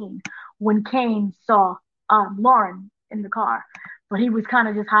scene when Kane saw Lauren in the car, but he was kind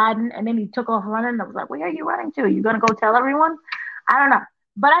of just hiding, and then he took off running. I was like, "Where are you running to? Are you going to go tell everyone?" I don't know,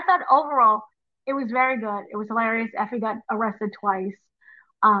 but I thought overall it was very good. It was hilarious. Effie got arrested twice.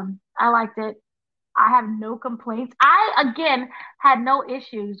 I liked it. I have no complaints. I again had no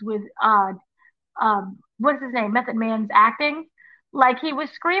issues with what's his name, Method Man's acting. Like he was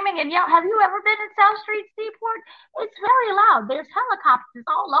screaming and yell. Have you ever been in South Street Seaport? It's very loud. There's helicopters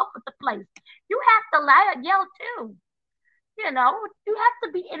all over the place. You have to yell too. You know, you have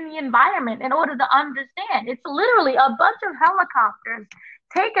to be in the environment in order to understand. It's literally a bunch of helicopters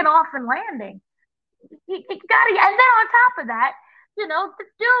taking off and landing. You gotta, and then on top of that, you know, the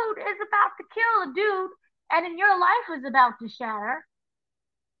dude is about to kill a dude, and then your life is about to shatter.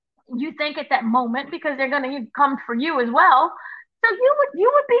 You think at that moment because they're gonna come for you as well. So you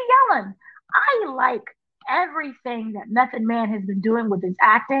would be yelling. I like everything that Method Man has been doing with his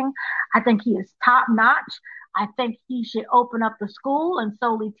acting. I think he is top notch. I think he should open up the school and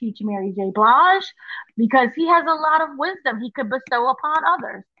solely teach Mary J. Blige because he has a lot of wisdom he could bestow upon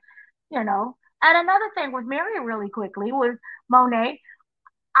others, you know. And another thing with Mary really quickly was Monet.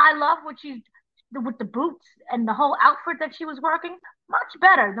 I love what she's with the boots and the whole outfit that she was working, much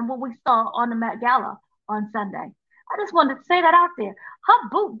better than what we saw on the Met Gala on Sunday. I just wanted to say that out there. Her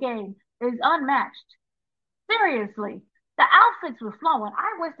boot game is unmatched. Seriously. The outfits were flowing.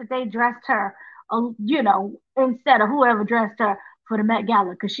 I wish that they dressed her, you know, instead of whoever dressed her for the Met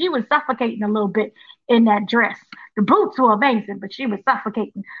Gala, because she was suffocating a little bit in that dress. The boots were amazing, but she was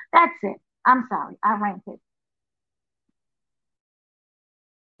suffocating. That's it. I'm sorry. I ranted.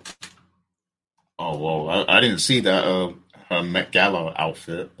 Oh well, I didn't see that her Met Gala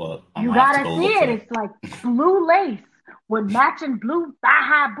outfit, but I'm You gonna have to gotta go see look it. for it. It's like blue lace with matching blue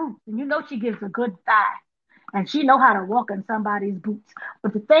thigh-high boots, and you know she gives a good thigh, and she know how to walk in somebody's boots.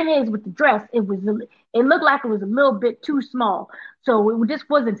 But the thing is, with the dress, it looked like it was a little bit too small, so it just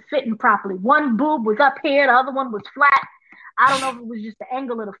wasn't fitting properly. One boob was up here, the other one was flat. I don't know if it was just the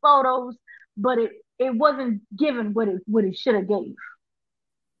angle of the photos, but it wasn't given what it should have gave.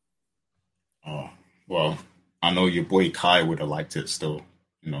 Oh well, I know your boy Kai would have liked it still,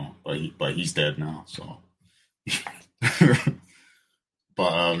 you know, but he's dead now, so.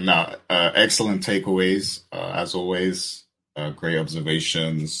 But no, excellent takeaways as always. Great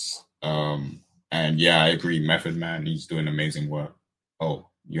observations. And yeah, I agree. Method Man, he's doing amazing work. Oh,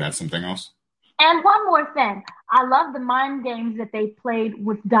 you had something else? And one more thing, I love the mind games that they played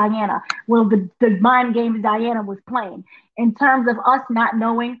with Diana. Well, the mind games Diana was playing in terms of us not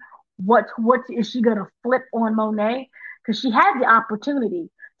knowing what is she gonna flip on Monet because she had the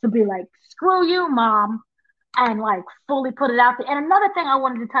opportunity to be like, "Screw you, mom," and like fully put it out there. And another thing I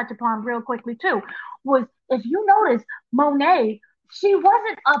wanted to touch upon real quickly too was if you notice Monet, she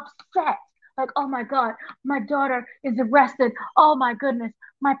wasn't upset. Like, oh my God, my daughter is arrested. Oh my goodness,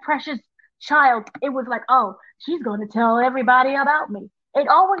 my precious child. It was like, oh, she's going to tell everybody about me. It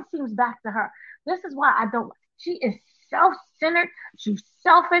always seems back to her. This is why I don't. She is self-centered. She's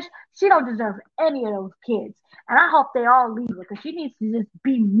selfish. She don't deserve any of those kids. And I hope they all leave her because she needs to just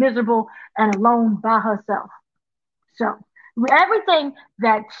be miserable and alone by herself. So everything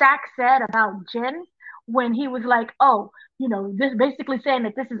that Shaq said about Jen when he was like, "Oh, you know, this basically saying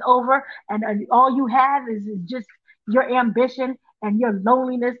that this is over and all you have is just your ambition and your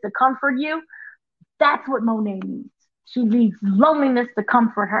loneliness to comfort you." That's what Monet needs. She needs loneliness to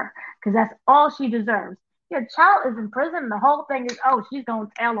comfort her because that's all she deserves. Your child is in prison, and the whole thing is, "Oh, she's gonna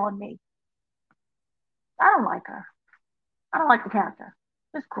tell on me." I don't like her. I don't like the character.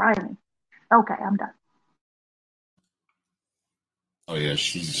 It's grimy. Okay, I'm done. Oh yeah,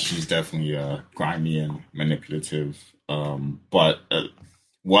 she's definitely grimy and manipulative. But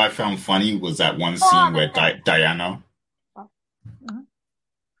what I found funny was that one scene where Diana. Mhm.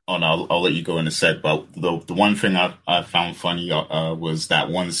 Oh no, I'll let you go in a sec. But the one thing I found funny was that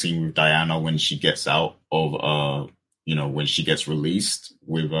one scene with Diana when she gets out of you know when she gets released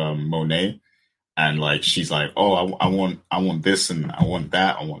with Monet and like she's like, oh, I want this and I want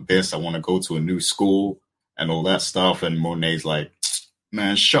that, I want this, I want to go to a new school and all that stuff. And Monet's like,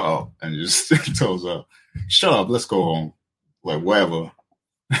 man, shut up, and just tells her, shut up, let's go home, like whatever,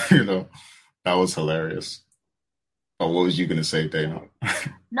 you know. That was hilarious. But what was you gonna say, Dana?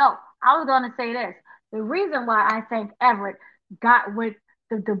 No, I was going to say this. The reason why I think Everett got with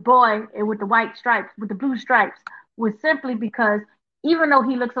the boy with the white stripes, with the blue stripes, was simply because even though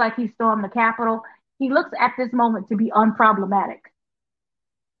he looks like he stormed the Capitol, he looks at this moment to be unproblematic.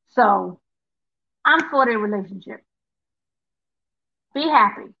 So I'm for their relationship. Be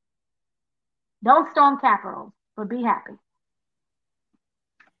happy. Don't storm Capitol, but be happy.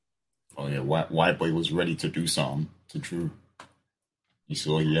 Oh yeah, White Boy was ready to do something to Drew. You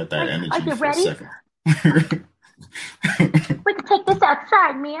saw he had that energy Are you for ready? a second. We can take this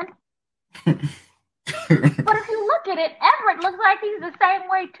outside, man. But if you look at it, Everett looks like he's the same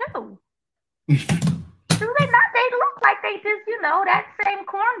way too. Do they not? They look like they just, that same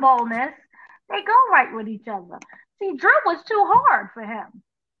cornballness. They go right with each other. See, Drew was too hard for him.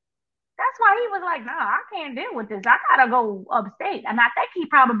 That's why he was like, nah, I can't deal with this. I gotta go upstate. And I think he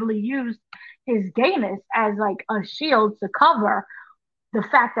probably used his gayness as like a shield to cover the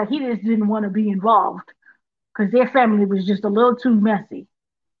fact that he just didn't want to be involved because their family was just a little too messy.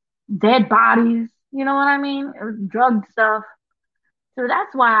 Dead bodies, you know what I mean? Drug stuff. So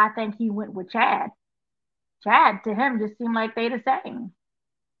that's why I think he went with Chad. Chad, to him, just seemed like they the same.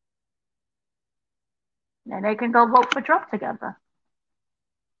 And they can go vote for Trump together.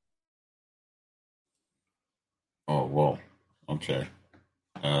 Oh, well, okay.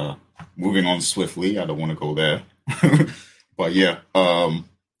 Moving on swiftly. I don't want to go there. But yeah,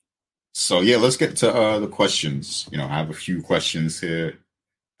 so yeah, let's get to the questions. I have a few questions here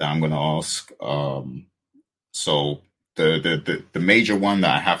that I'm going to ask. So the major one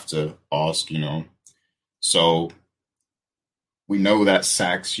that I have to ask, so we know that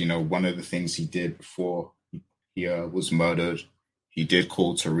Saxe, one of the things he did before he was murdered, he did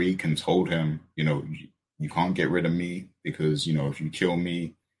call Tariq and told him, you can't get rid of me because, if you kill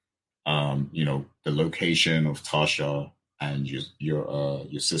me, the location of Tasha and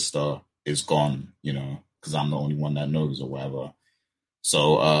your sister is gone, because I'm the only one that knows or whatever.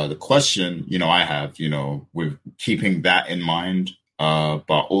 So the question, I have, with keeping that in mind,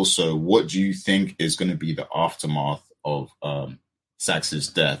 but also what do you think is going to be the aftermath of Saxe's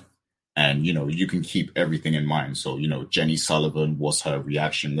death? And, you can keep everything in mind. So, Jenny Sullivan, what's her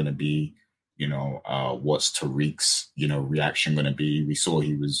reaction going to be? What's Tariq's, reaction going to be? We saw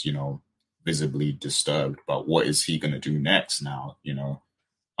he was, visibly disturbed, but what is he going to do next now?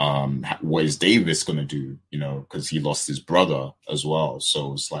 What is Davis going to do? Because he lost his brother as well.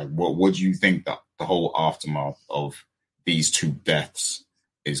 So it's like, what do you think that the whole aftermath of these two deaths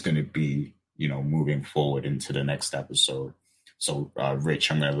is going to be, moving forward into the next episode? So,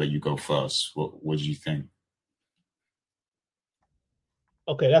 Rich, I'm going to let you go first. What do you think?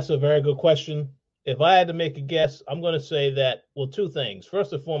 Okay, that's a very good question. If I had to make a guess, I'm going to say that, well, two things.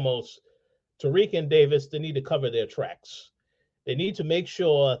 First and foremost, Tariq and Davis, they need to cover their tracks. They need to make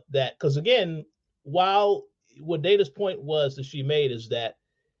sure that, because again, while what Data's point was that she made is that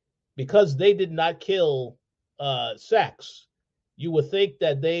because they did not kill Saxe, you would think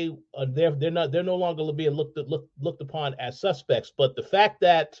that they're no longer being looked upon as suspects. But the fact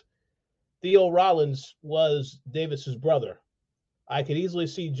that Theo Rollins was Davis's brother, I could easily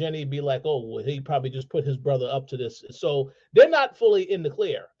see Jenny be like, oh, well, he probably just put his brother up to this. So they're not fully in the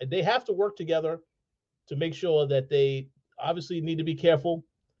clear. And they have to work together to make sure that they obviously need to be careful,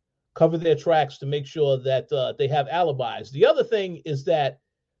 cover their tracks to make sure that they have alibis. The other thing is that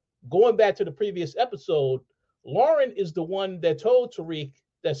going back to the previous episode, Lauren is the one that told Tariq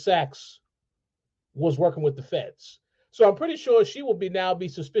that Saxe was working with the feds. So I'm pretty sure she will now be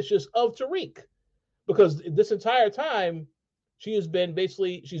suspicious of Tariq because this entire time, she's been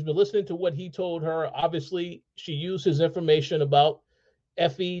listening to what he told her. Obviously, she used his information about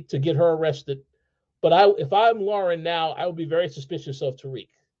Effie to get her arrested. But if I'm Lauren now, I would be very suspicious of Tariq.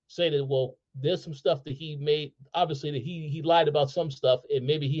 Say that, well, there's some stuff that he made. Obviously, that he lied about some stuff, and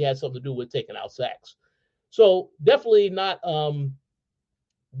maybe he had something to do with taking out Saxe. So definitely not.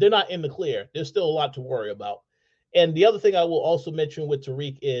 They're not in the clear. There's still a lot to worry about. And the other thing I will also mention with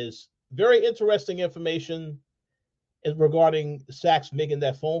Tariq is very interesting information regarding Saxe making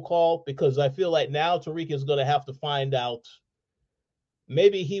that phone call, because I feel like now Tariq is going to have to find out.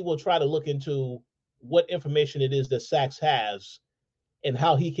 Maybe he will try to look into what information it is that Saxe has and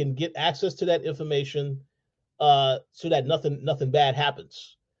how he can get access to that information so that nothing bad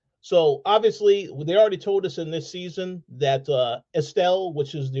happens. So obviously they already told us in this season that Estelle,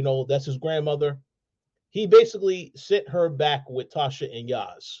 which is, that's his grandmother, he basically sent her back with Tasha and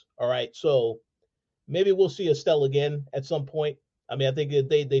Yaz. All right. So maybe we'll see Estelle again at some point. I mean, I think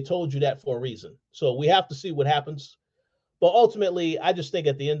they told you that for a reason. So we have to see what happens. But ultimately, I just think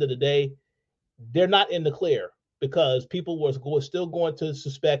at the end of the day, they're not in the clear because people were still going to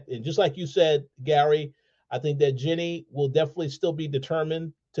suspect. And just like you said, Gary, I think that Jenny will definitely still be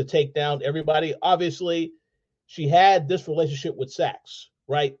determined to take down everybody. Obviously, she had this relationship with Saxe,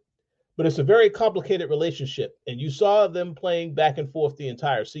 right? But it's a very complicated relationship, and you saw them playing back and forth the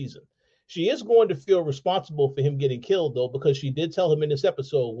entire season. She is going to feel responsible for him getting killed, though, because she did tell him in this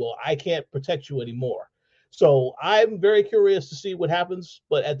episode, well, I can't protect you anymore. So I'm very curious to see what happens.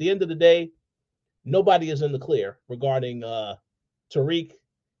 But at the end of the day, nobody is in the clear regarding Tariq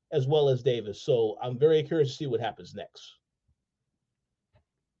as well as Davis. So I'm very curious to see what happens next.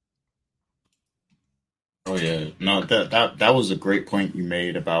 Oh yeah, no, that was a great point you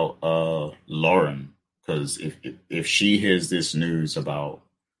made about Lauren, because if she hears this news about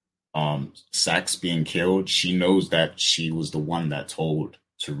Saxe being killed, she knows that she was the one that told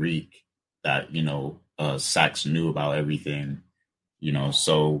Tariq that Saxe knew about everything,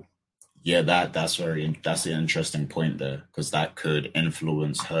 so yeah, that's an interesting point there, because that could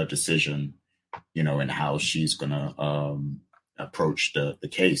influence her decision, in how she's gonna approach the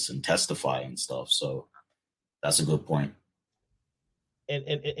case and testify and stuff. So that's a good point.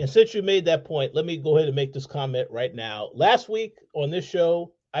 And since you made that point, let me go ahead and make this comment right now. Last week on this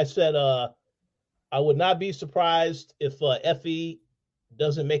show, I said I would not be surprised if Effie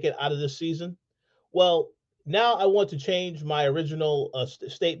doesn't make it out of this season. Well, now I want to change my original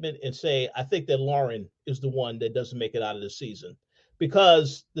statement and say I think that Lauren is the one that doesn't make it out of this season.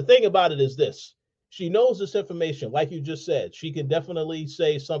 Because the thing about it is this: she knows this information, like you just said. She can definitely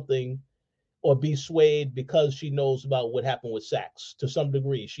say something or be swayed because she knows about what happened with Saxe. To some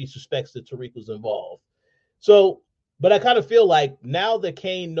degree, she suspects that Tariq was involved. So, but I kind of feel like now that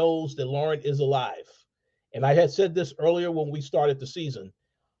Kane knows that Lauren is alive, and I had said this earlier when we started the season,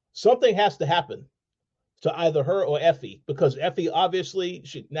 something has to happen to either her or Effie, because Effie obviously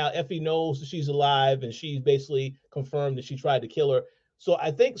now Effie knows that she's alive and she's basically confirmed that she tried to kill her. So I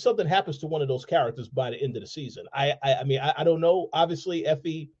think something happens to one of those characters by the end of the season. I mean, I don't know. Obviously,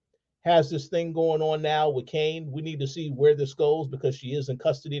 Effie has this thing going on now with Kane. We need to see where this goes because she is in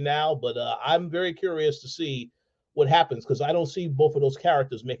custody now. But I'm very curious to see what happens, because I don't see both of those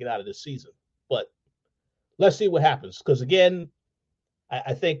characters making out of this season. But let's see what happens, because again,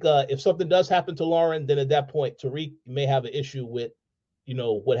 I think if something does happen to Lauren, then at that point, Tariq may have an issue with,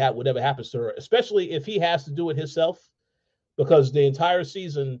 whatever happens to her, especially if he has to do it himself, because the entire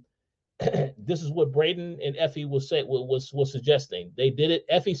season, this is what Braden and Effie was suggesting. They did it.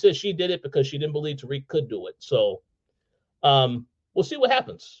 Effie said she did it because she didn't believe Tariq could do it. So we'll see what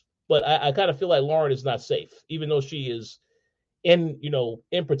happens. But I kind of feel like Lauren is not safe, even though she is in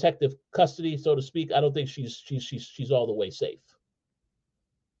protective custody, so to speak. I don't think she's all the way safe.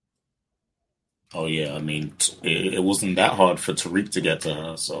 Oh yeah, I mean, it wasn't that hard for Tariq to get to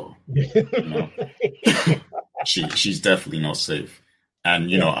her, so she's definitely not safe.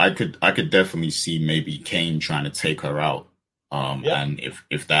 And I could definitely see maybe Kane trying to take her out. And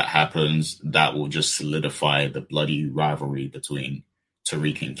if that happens, that will just solidify the bloody rivalry between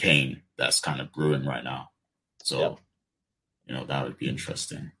Tariq and Kane that's kind of brewing right now. So that would be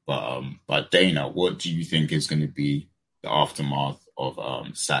interesting. But Dana, what do you think is going to be the aftermath of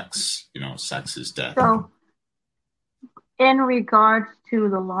Saxe's death? So, in regards to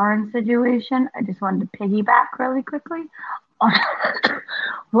the Lauren situation, I just wanted to piggyback really quickly on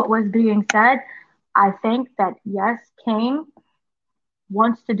what was being said. I think that yes, Kane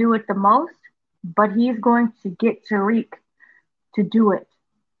wants to do it the most, but he's going to get Tariq to do it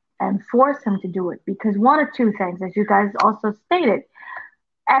and force him to do it, because one of two things, as you guys also stated,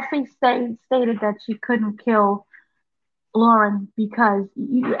 Effie stated that she couldn't kill Lauren because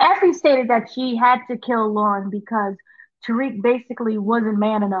Effie stated that she had to kill Lauren because Tariq basically wasn't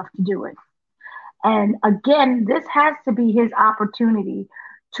man enough to do it. And again, this has to be his opportunity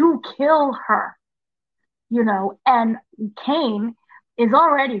to kill her, and Kane is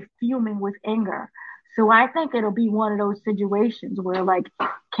already fuming with anger. So I think it'll be one of those situations where like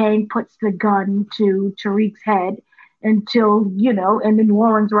Kane puts the gun to Tariq's head until, and then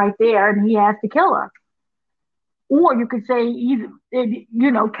Lauren's right there and he has to kill her. Or you could say,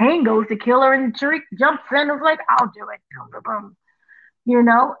 Kane goes to kill her and Tariq jumps in and is like, I'll do it. Boom.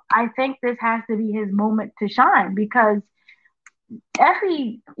 I think this has to be his moment to shine, because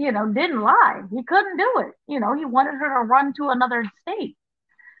Effie, didn't lie. He couldn't do it. He wanted her to run to another state.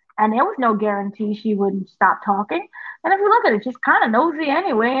 And there was no guarantee she wouldn't stop talking. And if you look at it, she's kind of nosy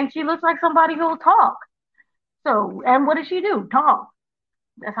anyway, and she looks like somebody who'll talk. So, and what does she do? Talk.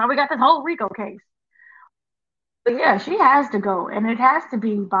 That's how we got this whole Rico case. But yeah, she has to go, and it has to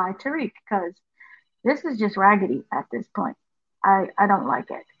be by Tariq, because this is just raggedy at this point. I don't like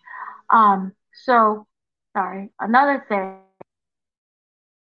it. So, sorry. Another thing.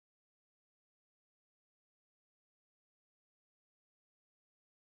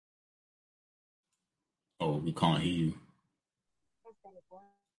 Oh, we can't hear you.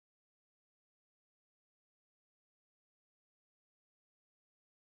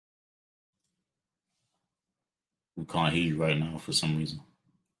 We can't hear you right now for some reason.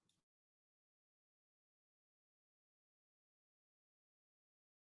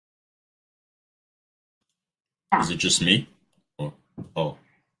 Yeah. Is it just me? Or, oh,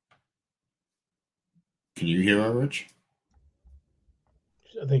 can you hear her, Rich?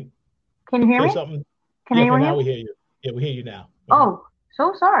 I think Can you hear say me? something. Can Yeah, for anyone hear now we me? hear you. Yeah, we hear you now. Oh,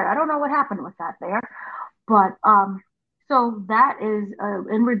 so sorry. I don't know what happened with that there. But so that is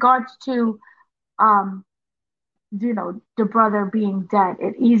in regards to um, the brother being dead.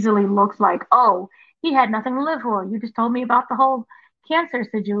 It easily looks like, oh, he had nothing to live for. You just told me about the whole cancer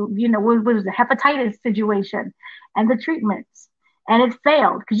situation, what was the hepatitis situation and the treatments, and it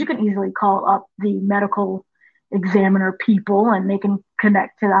failed because you can easily call up the medical examiner people and they can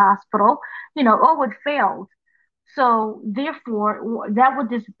connect to the hospital. Oh, it failed. So therefore, that would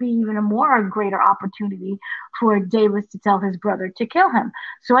just be even a more greater opportunity for Davis to tell his brother to kill him.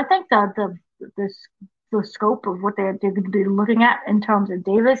 So I think the scope of what they're looking at in terms of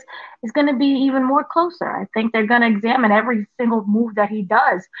Davis is going to be even more closer. I think they're going to examine every single move that he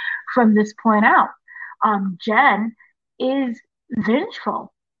does from this point out. Jen is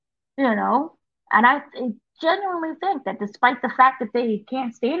vengeful, and I genuinely think that despite the fact that they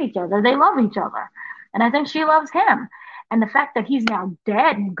can't stand each other, they love each other. And I think she loves him. And the fact that he's now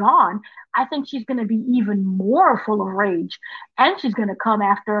dead and gone, I think she's going to be even more full of rage. And she's going to come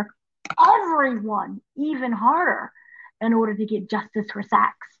after everyone even harder in order to get justice for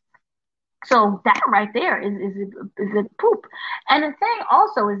Sachs. So that right there is a poop. And the thing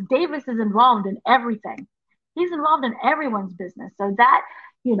also is Davis is involved in everything. He's involved in everyone's business. So that,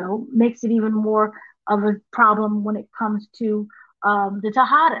 makes it even more of a problem when it comes to the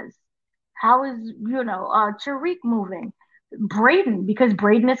Tejadas. How is, Tariq moving? Braden, because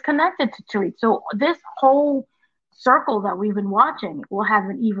Braden is connected to Tariq. So this whole circle that we've been watching will have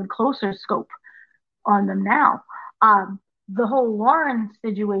an even closer scope on them now. The whole Lauren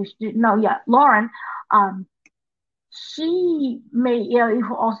situation, no, yeah, Lauren, um, she may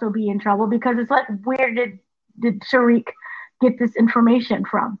also be in trouble because it's like, where did Tariq get this information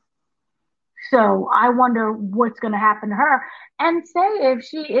from? So I wonder what's going to happen to her. And say if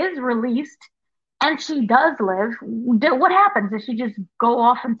she is released and she does live, what happens? Does she just go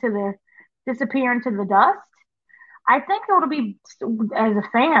off disappear into the dust? I think it'll be, as a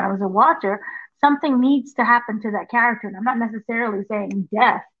fan, as a watcher, something needs to happen to that character. And I'm not necessarily saying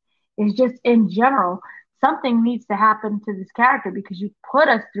death. It's just in general, something needs to happen to this character because you put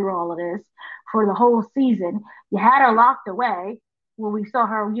us through all of this for the whole season. You had her locked away where we saw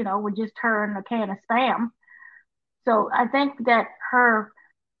her, with just her and a can of spam. So I think that her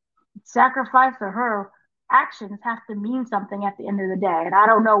sacrifice or her actions have to mean something at the end of the day. And I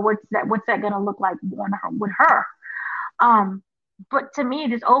don't know what's that going to look like with her. Um, but to me,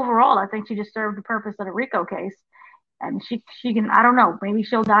 just overall, I think she just served the purpose of the Rico case, and she can. I don't know. Maybe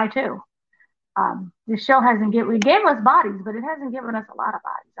she'll die too. The show hasn't given it gave us bodies, but it hasn't given us a lot of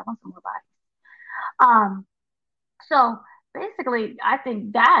bodies. I want some more bodies. So basically, I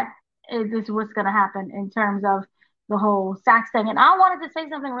think that is what's going to happen in terms of the whole Sax thing. And I wanted to say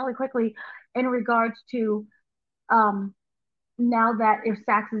something really quickly in regards to um, now that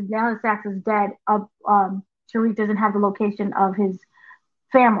Sax is dead, Tariq doesn't have the location of his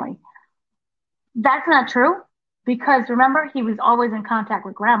family. That's not true because remember he was always in contact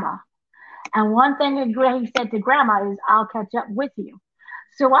with grandma. And one thing he said to grandma is, "I'll catch up with you."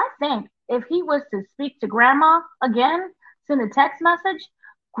 So I think if he was to speak to grandma again, send a text message,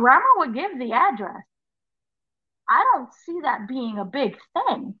 grandma would give the address. I don't see that being a big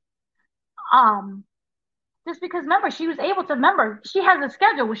thing. Um, just because remember she was able to remember she has a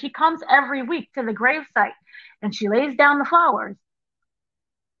schedule where she comes every week to the gravesite and she lays down the flowers.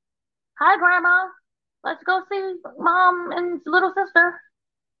 Hi, grandma. Let's go see mom and little sister.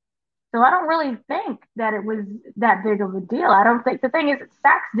 So I don't really think that it was that big of a deal. I don't think the thing is that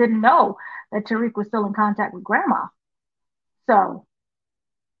Sax didn't know that Tariq was still in contact with grandma. So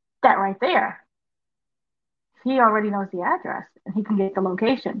that right there, he already knows the address and he can get the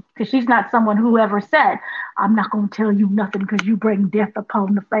location because she's not someone who ever said, "I'm not going to tell you nothing because you bring death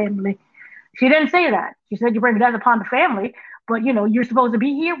upon the family." She didn't say that. She said, "You bring death upon the family, but you're supposed to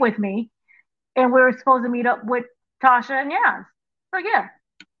be here with me and we're supposed to meet up with Tasha and Yaz." So yeah,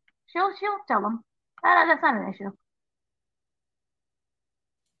 she'll tell him. That's not an issue.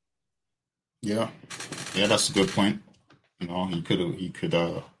 Yeah, yeah, that's a good point.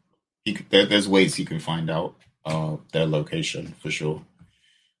 There's ways he can find out their location for sure.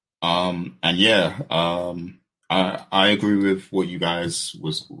 And yeah, I agree with what you guys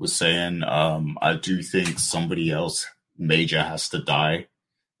was saying. I do think somebody else major has to die,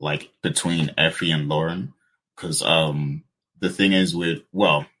 like between Effie and Lauren, because the thing is with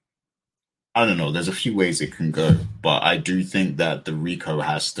well, I don't know. There's a few ways it can go, but I do think that the Rico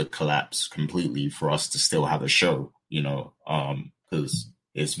has to collapse completely for us to still have a show. Because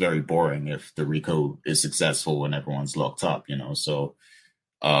it's very boring if the Rico is successful and everyone's locked up. So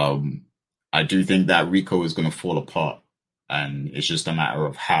um, I do think that Rico is going to fall apart, and it's just a matter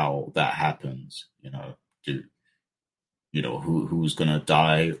of how that happens. Do who's going to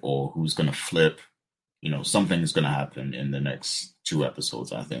die or who's going to flip? Something's going to happen in the next two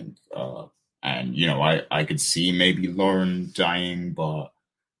episodes, I think. And I could see maybe Lauren dying, but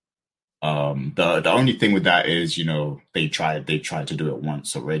the only thing with that is they tried to do it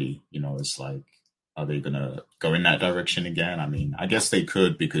once already. It's like, are they gonna go in that direction again? I mean, I guess they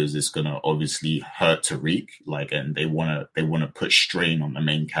could, because it's gonna obviously hurt Tariq, and they wanna put strain on the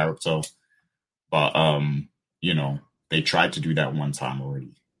main character. But they tried to do that one time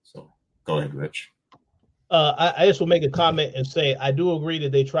already. So go ahead, Rich. I just will make a comment and say I do agree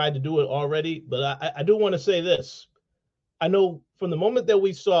that they tried to do it already, but I do want to say this. I know from the moment that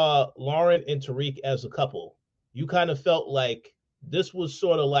we saw Lauren and Tariq as a couple, you kind of felt like this was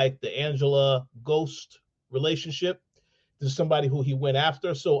sort of like the Angela Ghost relationship. This is somebody who he went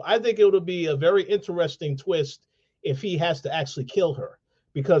after. So I think it'll be a very interesting twist if he has to actually kill her.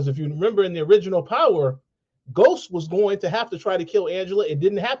 Because if you remember in the original Power, Ghost was going to have to try to kill Angela. It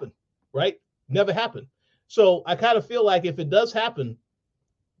didn't happen, right? Never happened. So I kind of feel like if it does happen,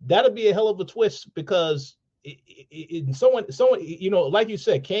 that'll be a hell of a twist, because someone, like you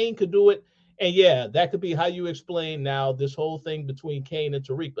said, Kane could do it. And yeah, that could be how you explain now this whole thing between Kane and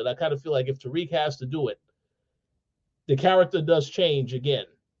Tariq. But I kind of feel like if Tariq has to do it, the character does change again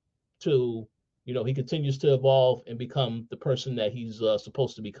to, he continues to evolve and become the person that he's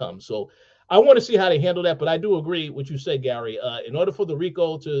supposed to become. So I want to see how they handle that. But I do agree with what you said, Gary. In order for the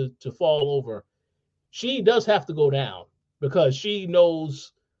Rico to fall over, she does have to go down, because she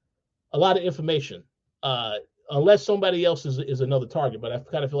knows a lot of information, unless somebody else is another target. But I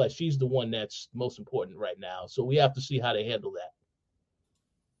kind of feel like she's the one that's most important right now. So we have to see how they handle that.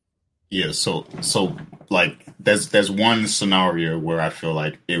 Yeah, so like there's one scenario where I feel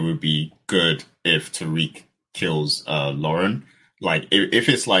like it would be good if Tariq kills Lauren. Like if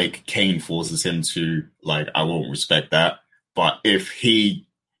it's like Kane forces him to, like, I won't respect that. But if he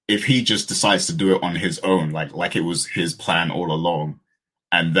just decides to do it on his own, like it was his plan all along,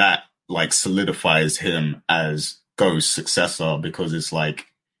 and that like solidifies him as Ghost's successor, because it's like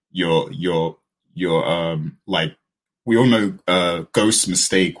you're like, we all know Ghost's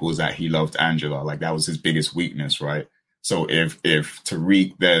mistake was that he loved Angela. Like that was his biggest weakness, right? So if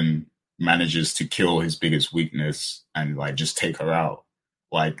Tariq then manages to kill his biggest weakness and like just take her out,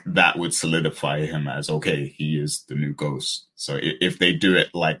 like that would solidify him as, okay, he is the new Ghost. So if they do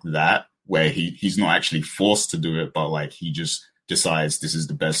it like that, where he's not actually forced to do it, but like he just decides this is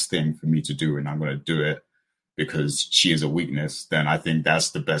the best thing for me to do and I'm going to do it because she is a weakness, then I think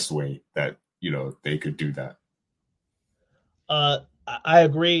that's the best way that, they could do that. I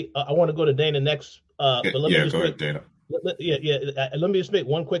agree. I want to go to Dana next. But let me just go ahead, Dana. Let me just make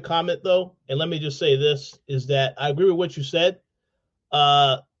one quick comment though, and let me just say this: is that I agree with what you said.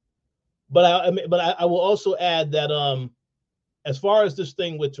 But I will also add that as far as this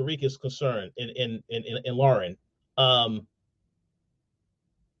thing with Tariq is concerned, in Lauren,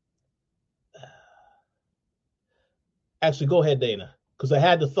 actually, go ahead, Dana, because I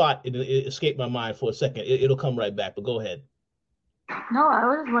had the thought, it escaped my mind for a second. It'll come right back, but go ahead. No,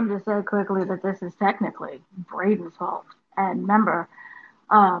 I just wanted to say quickly that this is technically Brayden's fault. And remember,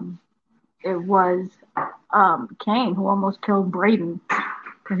 it was Kane who almost killed Brayden,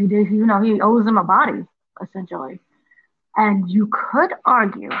 because he owes him a body, essentially. And you could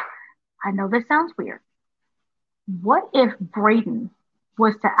argue, I know this sounds weird, what if Brayden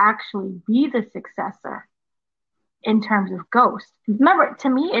was to actually be the successor in terms of Ghost? Remember, to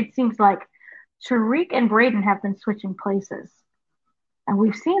me, it seems like Tariq and Brayden have been switching places. And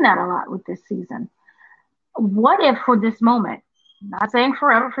we've seen that a lot with this season. What if for this moment, not saying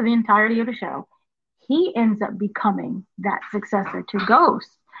forever, for the entirety of the show, he ends up becoming that successor to Ghost,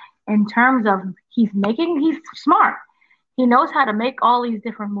 in terms of he's smart. He knows how to make all these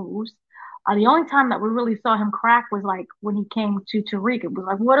different moves. The only time that we really saw him crack was like when he came to Tariq. It was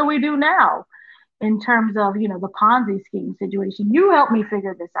like, what do we do now? In terms of, the Ponzi scheme situation. You help me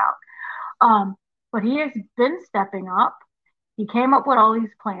figure this out. But he has been stepping up. He came up with all these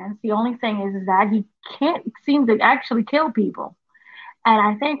plans. The only thing is that he can't seem to actually kill people. And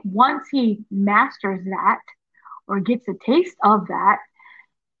I think once he masters that or gets a taste of that,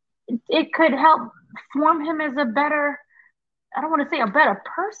 it could help form him as a better, I don't want to say a better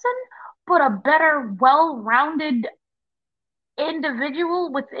person, but a better, well rounded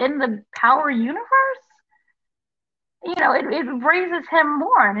individual within the Power universe. It raises him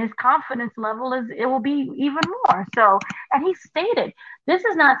more, and his confidence level it will be even more. So, and he stated this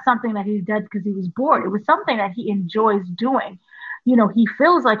is not something that he did because he was bored. It was something that he enjoys doing. He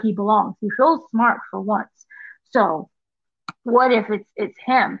feels like he belongs. He feels smart for once. So, what if it's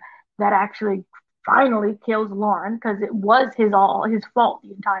him that actually finally kills Lauren because it was his fault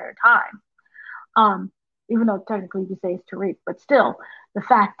the entire time. Even though technically you say it's Tariq, but still, the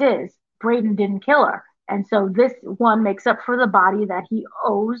fact is Brayden didn't kill her. And so this one makes up for the body that he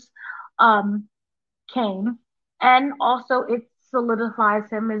owes Cane. And also it solidifies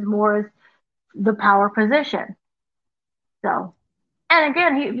him as more as the power position. So, and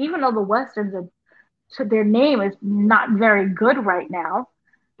again, even though the Westerns so their name is not very good right now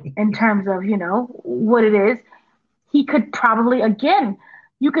in terms of, what it is, he could probably, again,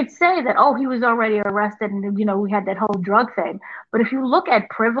 you could say that, oh, he was already arrested and, we had that whole drug thing. But if you look at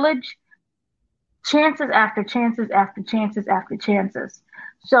privilege, chances after chances after chances after chances.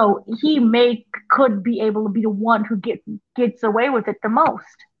 So he could be able to be the one who gets away with it the most,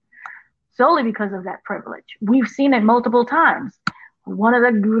 solely because of that privilege. We've seen it multiple times. One of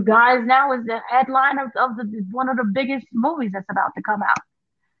the guys now is the headline of one of the biggest movies that's about to come out.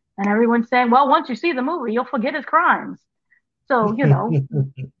 And everyone's saying, well, once you see the movie, you'll forget his crimes. So,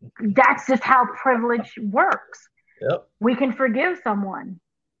 that's just how privilege works. Yep. We can forgive someone.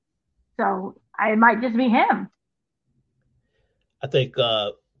 So it might just be him. I think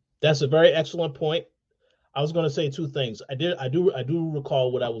that's a very excellent point. I was going to say two things. I do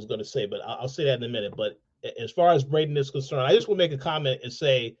recall what I was going to say, but I'll say that in a minute. But as far as Brayden is concerned, I just will make a comment and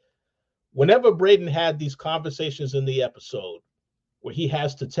say, whenever Brayden had these conversations in the episode where he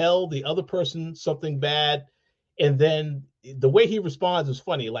has to tell the other person something bad, and then the way he responds is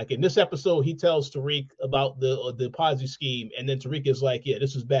funny. Like in this episode, he tells Tariq about the Ponzi scheme, and then Tariq is like, "Yeah,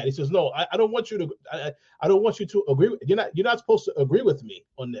 this is bad." He says, "No, I don't want you to. I don't want you to agree. You're not supposed to agree with me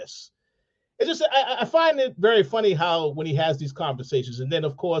on this." It's just I find it very funny how when he has these conversations, and then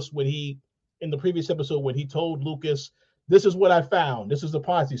of course when he in the previous episode when he told Lucas, "This is what I found. This is the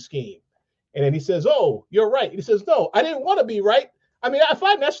Ponzi scheme," and then he says, "Oh, you're right." He says, "No, I didn't want to be right." I mean, I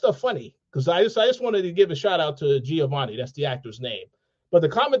find that stuff funny because I just wanted to give a shout out to Giovanni. That's the actor's name. But the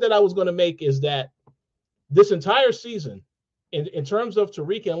comment that I was going to make is that this entire season, in terms of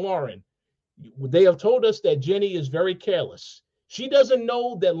Tariq and Lauren, they have told us that Jenny is very careless. She doesn't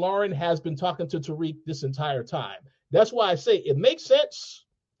know that Lauren has been talking to Tariq this entire time. That's why I say it makes sense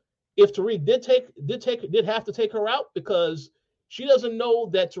if Tariq did have to take her out, because she doesn't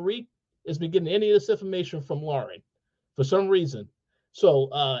know that Tariq has been getting any of this information from Lauren for some reason. So,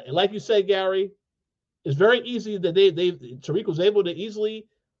 like you said, Gary, it's very easy that Tariq was able to easily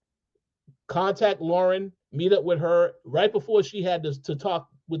contact Lauren, meet up with her right before she had to talk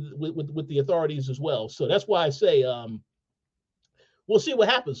with the authorities as well. So that's why I say we'll see what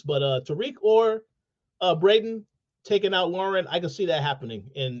happens. But Tariq or Brayden taking out Lauren, I can see that happening,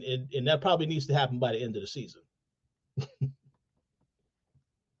 and that probably needs to happen by the end of the season.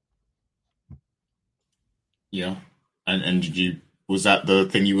 Yeah, and did you? Was that the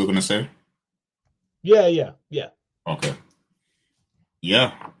thing you were going to say? Yeah. Okay.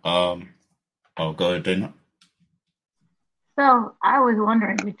 Yeah. I'll go ahead, Dana. So I was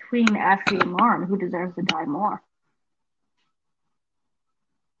wondering between Effie and Lauren, who deserves to die more?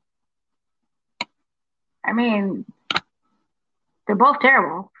 I mean, they're both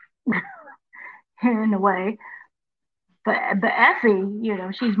terrible in a way. But Effie,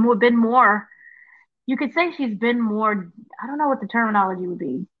 she's been more. You could say she's been more. I don't know what the terminology would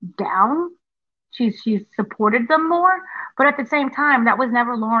be. Down. She's supported them more, but at the same time, that was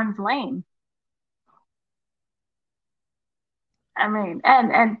never Lauren's lane. I mean,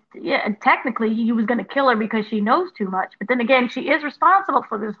 and yeah, technically, he was going to kill her because she knows too much. But then again, she is responsible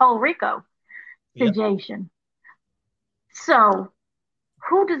for this whole Rico situation. Yep. So,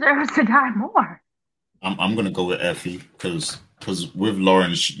 who deserves to die more? I'm going to go with Effie because with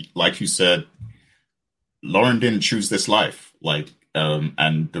Lauren, like you said, Lauren didn't choose this life.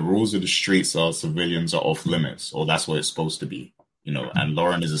 And the rules of the streets are civilians are off limits, or that's what it's supposed to be. And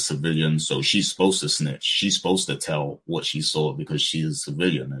Lauren is a civilian, so she's supposed to snitch. She's supposed to tell what she saw because she's a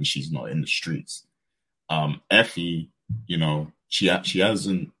civilian and she's not in the streets. Effie, she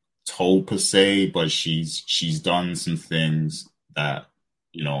hasn't told per se, but she's done some things that,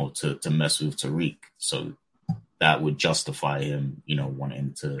 to mess with Tariq. So that would justify him,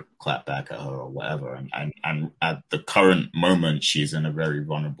 wanting to clap back at her or whatever. And at the current moment, she's in a very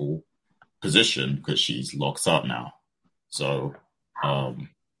vulnerable position because she's locked up now. So,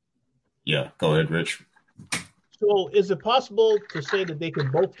 yeah, go ahead, Rich. So is it possible to say that they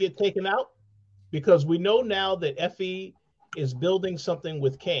can both get taken out? Because we know now that Effie is building something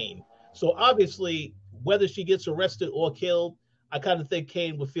with Kane. So obviously, whether she gets arrested or killed, I kind of think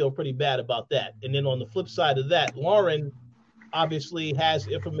Kane would feel pretty bad about that. And then on the flip side of that, Lauren obviously has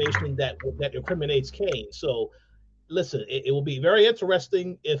information that incriminates Kane. So listen, it will be very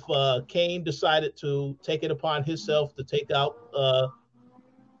interesting if Kane decided to take it upon himself to take out,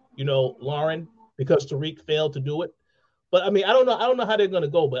 Lauren, because Tariq failed to do it. But I mean, I don't know how they're going to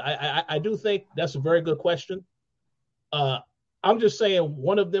go. But I do think that's a very good question. I'm just saying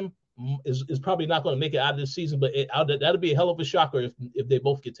one of them is probably not going to make it out of this season. But that'll be a hell of a shocker if they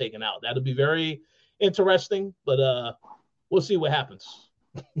both get taken out. That'll be very interesting. But we'll see what happens.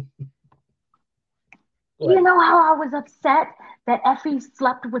 You know how I was upset that Effie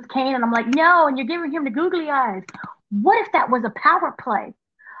slept with Kane, and I'm like, no, and you're giving him the googly eyes. What if that was a power play?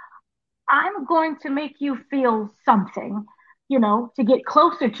 I'm going to make you feel something, to get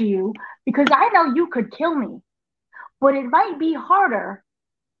closer to you, because I know you could kill me, but it might be harder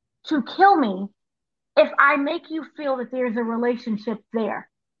to kill me if I make you feel that there's a relationship there.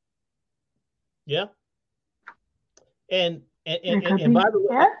 Yeah. And by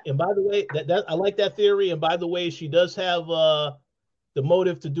the way, that I like that theory. And by the way, she does have the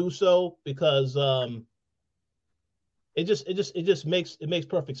motive to do so because it just makes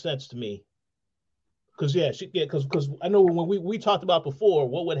perfect sense to me. Because I know when we talked about before,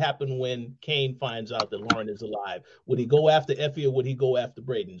 what would happen when Kane finds out that Lauren is alive? Would he go after Effie or would he go after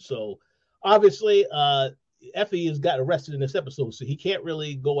Brayden? So obviously, Effie has got arrested in this episode, so he can't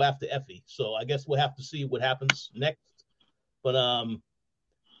really go after Effie. So I guess we'll have to see what happens next. But I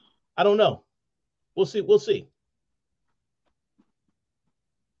don't know. We'll see.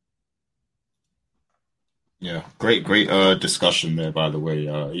 Yeah, great discussion there, by the way.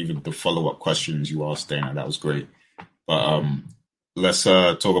 Even the follow-up questions you asked, Dana, that was great. But let's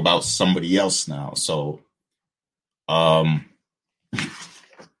talk about somebody else now. So this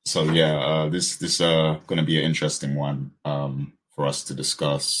gonna be an interesting one for us to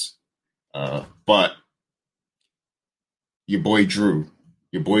discuss. But your boy Drew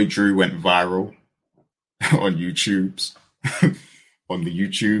went viral on YouTube's. On the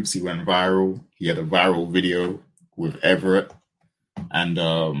YouTubes, he went viral. He had a viral video with Everett, and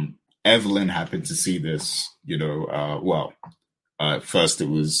Evelyn happened to see this. First it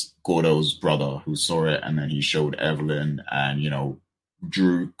was Gordo's brother who saw it, and then he showed Evelyn, and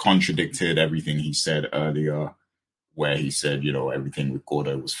Drew contradicted everything he said earlier, where he said everything with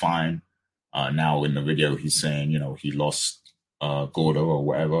Gordo was fine. Now in the video he's saying he lost Gordo or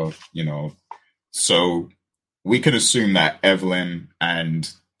whatever. So we could assume that Evelyn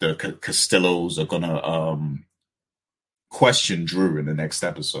and the Castillos are going to question Drew in the next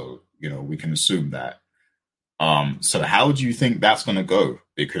episode. We can assume that. So how do you think that's going to go?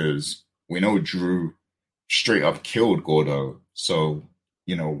 Because we know Drew straight up killed Gordo. So,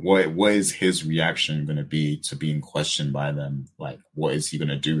 what is his reaction going to be to being questioned by them? Like, what is he going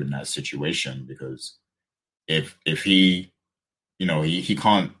to do in that situation? Because if he, he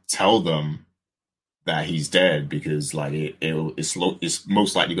can't tell them that he's dead because it's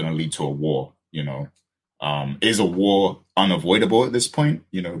most likely going to lead to a war. Is a war unavoidable at this point?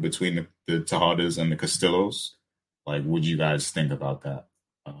 Between the Tejadas and the Castillos. Like, what do you guys think about that?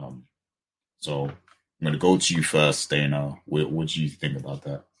 So I'm going to go to you first, Dana. What do you think about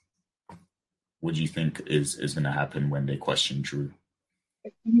that? What do you think is going to happen when they question Drew?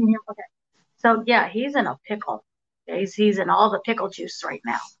 Okay. So yeah, he's in a pickle. He's in all the pickle juice right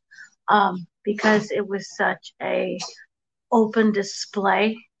now. Because it was such a open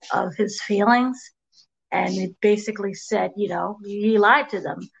display of his feelings. And it basically said, he lied to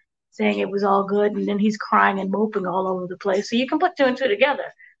them, saying it was all good. And then he's crying and moping all over the place. So you can put two and two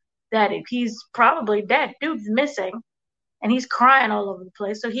together, that if he's probably dead, dude's missing, and he's crying all over the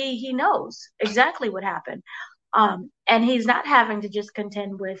place. So he knows exactly what happened. And he's not having to just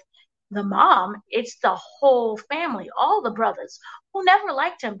contend with the mom, it's the whole family, all the brothers who never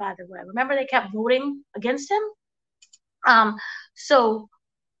liked him, by the way. Remember, they kept voting against him. So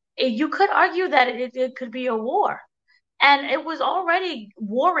you could argue that it could be a war. And it was already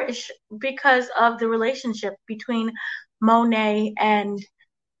warish because of the relationship between Monet and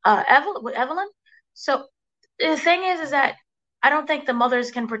Evelyn. So the thing is that I don't think the mothers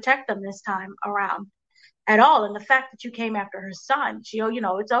can protect them this time around at all. And the fact that you came after her son,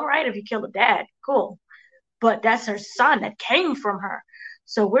 it's all right if you kill the dad, cool. but that's her son that came from her.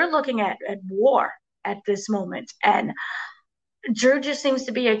 So we're looking at war at this moment. And Drew just seems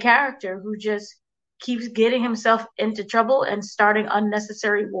to be a character who just keeps getting himself into trouble and starting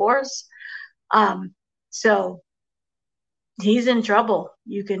unnecessary wars. So he's in trouble.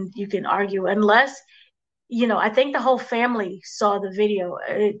 You can argue, unless, I think the whole family saw the video.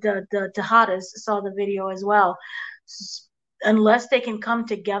 The Tejadas saw the video as well. Unless they can come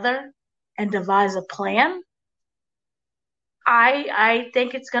together and devise a plan, I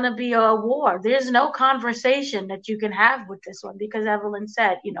think it's going to be a war. There's no conversation that you can have with this one, because Evelyn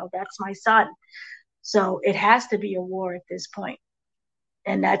said, that's my son. So it has to be a war at this point.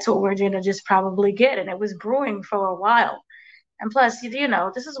 And that's what we're going to just probably get. And it was brewing for a while. And plus,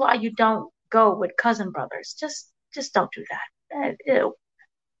 this is why you don't go with cousin brothers. Just don't do that. Ew.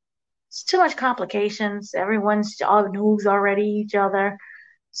 It's too much complications. Everyone's all knows already each other.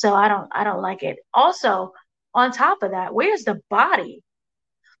 So I don't like it. Also, on top of that, where's the body?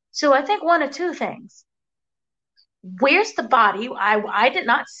 So I think one of two things. Where's the body? I did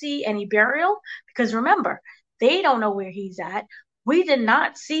not see any burial, because remember, they don't know where he's at. We did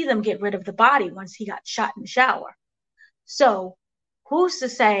not see them get rid of the body once he got shot in the shower. So who's to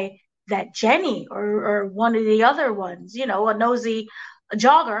say that Jenny or one of the other ones, a nosy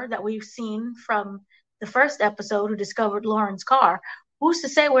jogger that we've seen from the first episode who discovered Lauren's car, who's to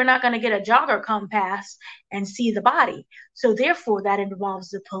say we're not going to get a jogger come past and see the body? So therefore, that involves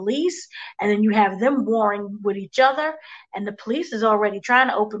the police, and then you have them warring with each other, and the police is already trying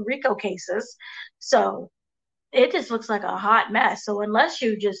to open RICO cases. So it just looks like a hot mess. So unless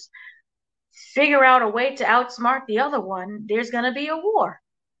you just figure out a way to outsmart the other one, there's going to be a war.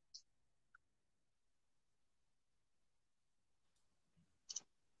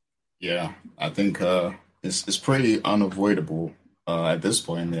 Yeah, I think it's pretty unavoidable. At this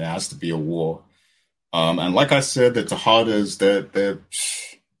point, there has to be a war. And like I said, the Tejadas,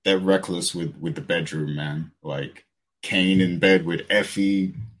 they're reckless with the bedroom, man. Like Kane in bed with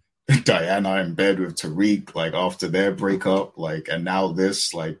Effie, Diana in bed with Tariq, like after their breakup, like, and now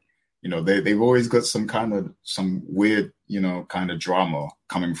this, like, they've always got some weird, kind of drama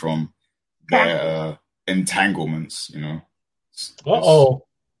coming from their entanglements, Uh-oh.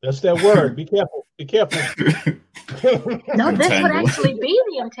 That's that word. Be careful. Be careful. No, this would actually be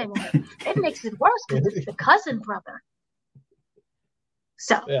the entanglement. It makes it worse because it's the cousin brother.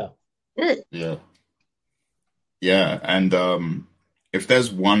 So yeah. And if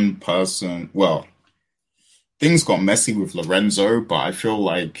there's one person, well, things got messy with Lorenzo, but I feel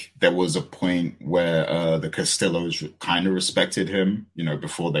like there was a point where the Castillos kind of respected him,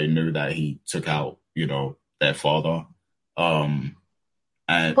 before they knew that he took out, their father.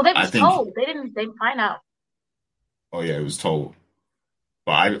 And well, they was told. They didn't find out. Oh yeah, it was told.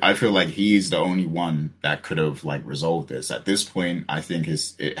 But I feel like he's the only one that could have like resolved this. At this point, I think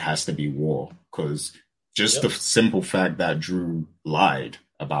it has to be war, because just the simple fact that Drew lied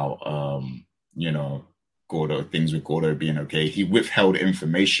about Gordo, things with Gordo being okay. He withheld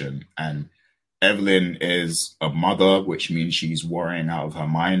information, and Evelyn is a mother, which means she's worrying out of her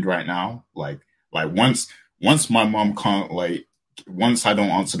mind right now. Like once my mom can't, like, once I don't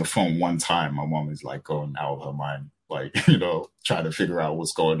answer the phone one time, my mom is like going out of her mind, like, trying to figure out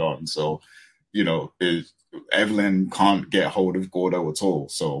what's going on. So, Evelyn can't get hold of Gordo at all.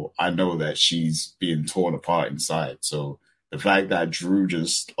 So I know that she's being torn apart inside. So the fact that Drew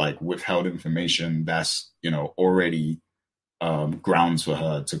just like withheld information, that's, already grounds for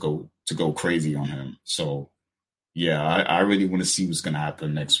her to go crazy on him. So yeah, I really want to see what's going to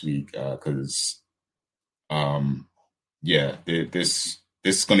happen next week. Cause this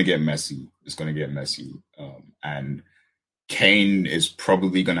is going to get messy. It's going to get messy. And Kane is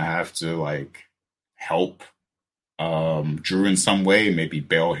probably going to have to like help Drew in some way, maybe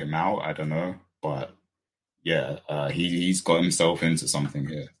bail him out. I don't know. But yeah, he's got himself into something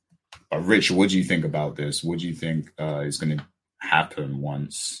here. Rich, what do you think about this? What do you think is going to happen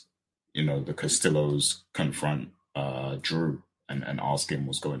once, the Castillos confront Drew and ask him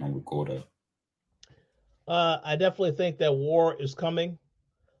what's going on with Gordo? I definitely think that war is coming.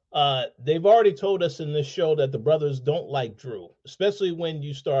 They've already told us in this show that the brothers don't like Drew, especially when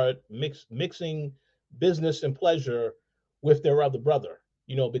you start mixing business and pleasure with their other brother,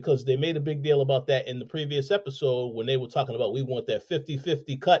 because they made a big deal about that in the previous episode when they were talking about we want that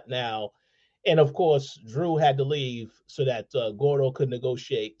 50-50 cut now. And of course, Drew had to leave so that Gordo could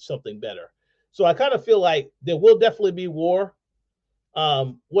negotiate something better. So I kind of feel like there will definitely be war.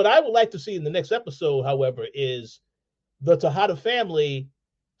 What I would like to see in the next episode, however, is the Tejada family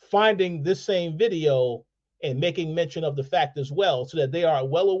finding this same video and making mention of the fact as well, so that they are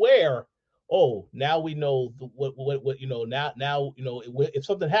well aware oh, now we know what now if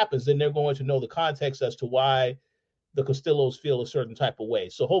something happens, then they're going to know the context as to why the Castillos feel a certain type of way.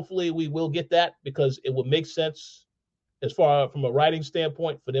 So hopefully we will get that, because it would make sense as far from a writing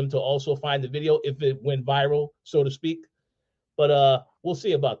standpoint for them to also find the video if it went viral, so to speak. But we'll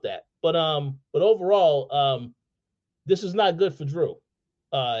see about that. But overall, this is not good for Drew.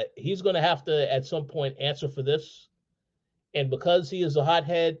 He's going to have to at some point answer for this. And because he is a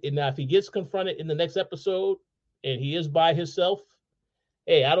hothead, and now if he gets confronted in the next episode and he is by himself,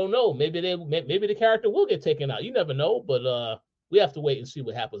 hey, I don't know. Maybe the character will get taken out. You never know, but we have to wait and see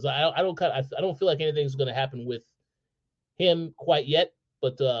what happens. I don't feel like anything's going to happen with him quite yet,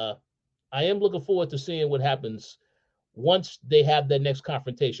 but I am looking forward to seeing what happens once they have their next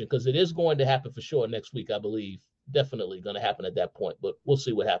confrontation, because it is going to happen for sure next week, I believe. Definitely going to happen at that point, but we'll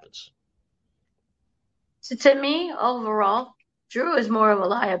see what happens. So to me, overall, Drew is more of a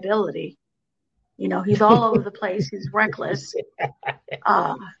liability. He's all over the place. He's reckless.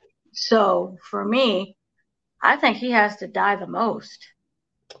 So for me, I think he has to die the most.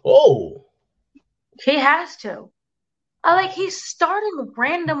 Oh. He has to. He's starting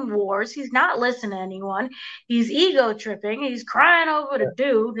random wars. He's not listening to anyone. He's ego tripping. He's crying over the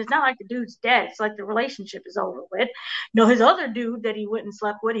dude. It's not like the dude's dead. It's like the relationship is over with. His other dude that he went and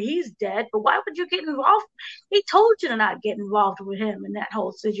slept with, he's dead. But why would you get involved? He told you to not get involved with him in that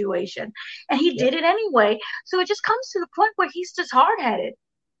whole situation. And he did it anyway. So it just comes to the point where he's just hard-headed.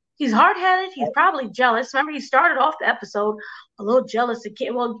 He's hard-headed. He's probably jealous. Remember, he started off the episode a little jealous of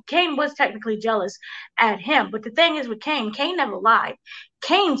Cain. Well, Cain was technically jealous at him. But the thing is with Cain never lied.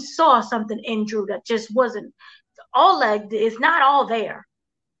 Cain saw something in Drew that just wasn't all it's not all there.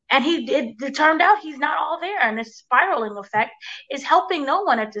 And it turned out he's not all there. And this spiraling effect is helping no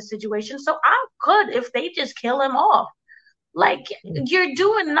one at this situation. So I could, if they just kill him off. You're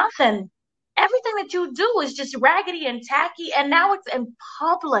doing nothing. Everything that you do is just raggedy and tacky, and now it's in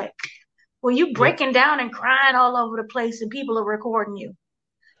public where you breaking down and crying all over the place, and people are recording you,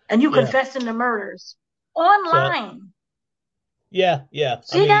 and you confessing the murders online. Yeah.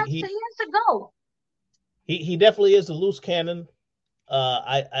 So he has to go. He definitely is a loose cannon.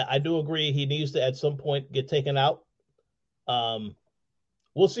 I do agree he needs to at some point get taken out.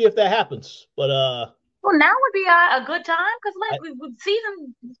 We'll see if that happens, but well, now would be a good time, because with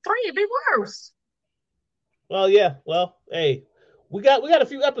season 3, it'd be worse. Well, yeah. Well, hey, we got a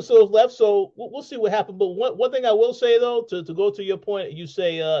few episodes left, so we'll see what happens. But one thing I will say, though, to go to your point, you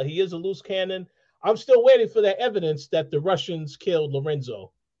say he is a loose cannon. I'm still waiting for that evidence that the Russians killed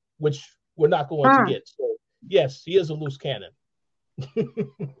Lorenzo, which we're not going to get. So, yes, he is a loose cannon.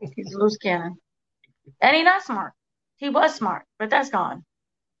 He's a loose cannon. And he's not smart. He was smart, but that's gone.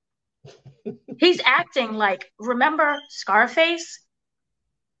 He's acting like, remember Scarface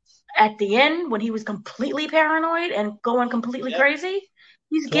at the end when he was completely paranoid and going completely crazy?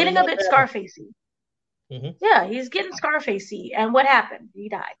 He's getting a bit Scarfacey. Mm-hmm. Yeah, he's getting Scarfacey. And what happened? He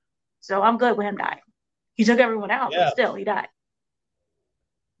died. So I'm good with him dying. He took everyone out, but still, he died.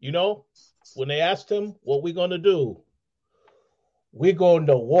 When they asked him, what we going to do? We're going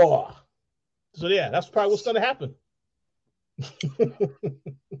to war. So, yeah, that's probably what's going to happen.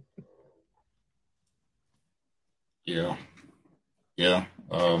 Yeah.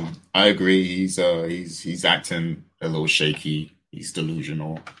 I agree. He's acting a little shaky. He's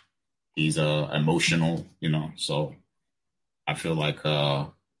delusional. He's emotional. So I feel like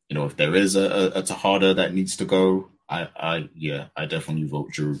if there is a Tejada that needs to go, I definitely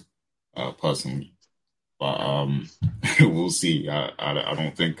vote Drew personally. But we'll see. I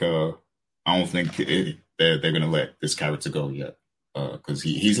don't think they're gonna let this character go yet, because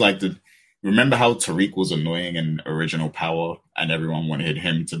he's like the. Remember how Tariq was annoying in original Power and everyone wanted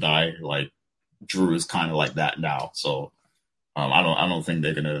him to die? Like, Drew is kind of like that now. So I don't think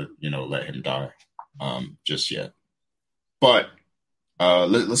they're gonna let him die just yet. But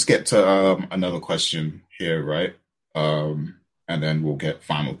let's get to another question here, right? And then we'll get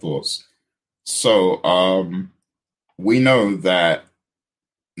final thoughts. So we know that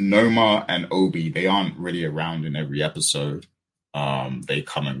Noma and Obi, they aren't really around in every episode. They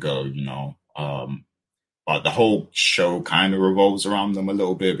come and go, but the whole show kind of revolves around them a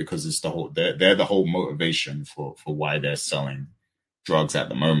little bit, because it's they're the whole motivation for why they're selling drugs at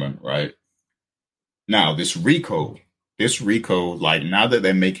the moment, right? Now, this Rico, like, now that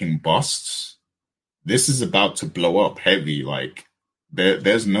they're making busts, this is about to blow up heavy. Like,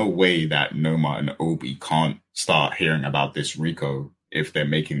 there's no way that Noma and Obi can't start hearing about this Rico if they're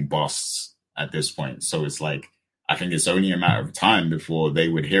making busts at this point. So it's like, I think it's only a matter of time before they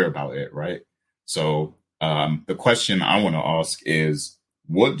would hear about it, right? So the question I want to ask is,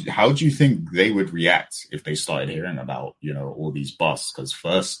 how do you think they would react if they started hearing about, you know, all these busts? Because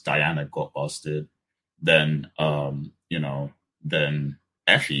first Diana got busted, then you know, then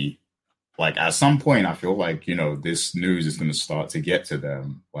Effie. Like at some point, I feel like, you know, this news is going to start to get to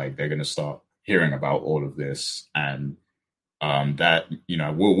them. Like they're going to start hearing about all of this, and that, you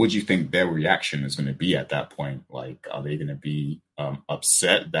know, what would you think their reaction is going to be at that point? Like, are they going to be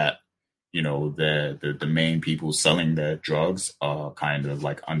upset that, you know, the main people selling their drugs are kind of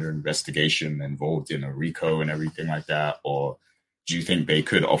like under investigation, involved in a RICO and everything like that? Or do you think they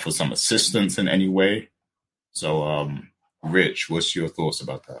could offer some assistance in any way? So, Rich, what's your thoughts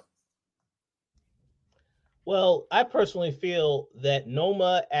about that? Well, I personally feel that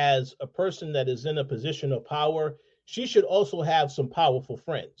Noma, as a person that is in a position of power, she should also have some powerful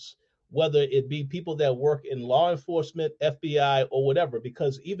friends, whether it be people that work in law enforcement, FBI, or whatever,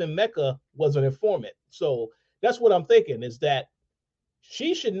 because even Mecca was an informant. So that's what I'm thinking, is that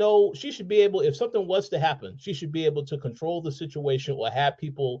she should know, she should be able, if something was to happen, she should be able to control the situation or have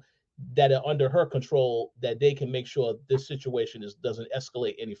people that are under her control that they can make sure this situation doesn't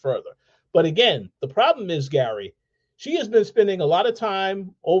escalate any further. But again, the problem is, Gary, she has been spending a lot of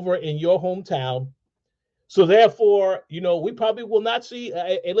time over in your hometown. So therefore, you know, we probably will not see.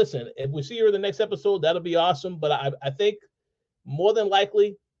 Hey, listen, if we see her in the next episode, that'll be awesome. But I think more than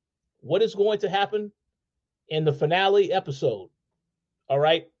likely, what is going to happen in the finale episode? All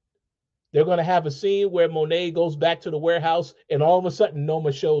right, they're going to have a scene where Monet goes back to the warehouse, and all of a sudden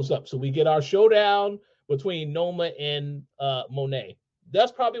Noma shows up. So we get our showdown between Noma and Monet.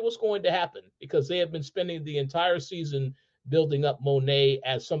 That's probably what's going to happen, because they have been spending the entire season building up Monet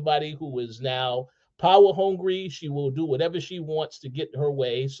as somebody who is now power hungry. She will do whatever she wants to get her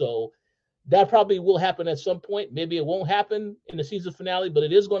way. So that probably will happen at some point. Maybe it won't happen in the season finale, but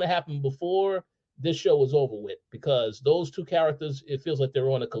it is going to happen before this show is over with, because those two characters, it feels like they're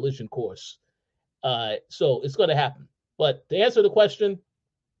on a collision course. So it's going to happen. But to answer the question,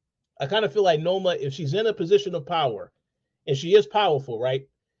 I kind of feel like Noma, if she's in a position of power, and she is powerful, right?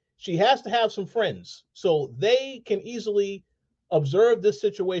 She has to have some friends so they can easily observe this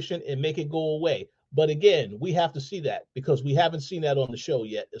situation and make it go away. But again, we have to see that, because we haven't seen that on the show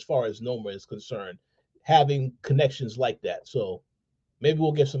yet, as far as Noma is concerned, having connections like that. So maybe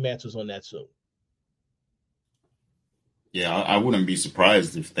we'll get some answers on that soon. Yeah, I wouldn't be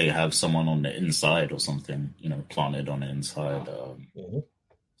surprised if they have someone on the inside or something, you know, planted on the inside. Mhm.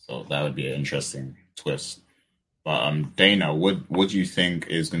 So that would be an interesting twist. But Dana, what do you think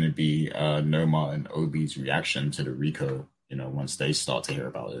is going to be Noma and Obi's reaction to the Rico? You know, once they start to hear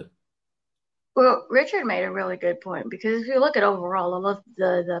about it. Well, Richard made a really good point, because if you look at overall, all of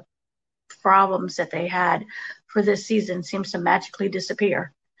the problems that they had for this season seems to magically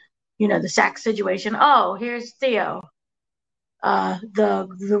disappear. You know, the Sack situation. Oh, here's Theo.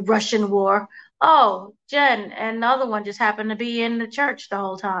 The Russian war. Oh, Jen and another one just happened to be in the church the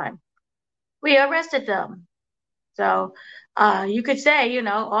whole time. We arrested them. So you could say, you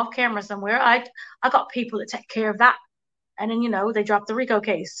know, off camera somewhere, I got people to take care of that. And then, you know, they drop the Rico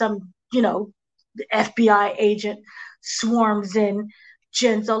case. Some, you know, the FBI agent swarms in.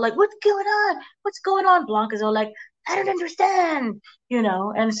 Jen's all like, what's going on? What's going on? Blanca's all like, I don't understand, you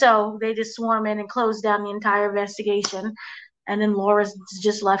know. And so they just swarm in and close down the entire investigation. And then Laura's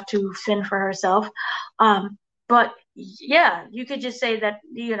just left to fend for herself. But yeah, you could just say that,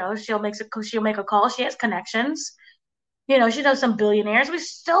 you know, she'll make a call. She has connections. You know, she knows some billionaires. We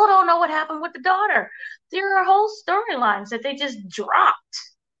still don't know what happened with the daughter. There are whole storylines that they just dropped.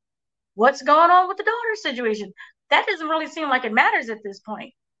 What's going on with the daughter situation? That doesn't really seem like it matters at this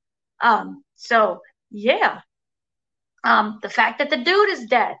point. So yeah. The fact that the dude is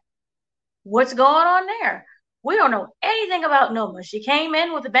dead. What's going on there? We don't know anything about Noma. She came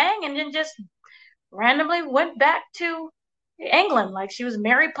in with a bang and then just randomly went back to England like she was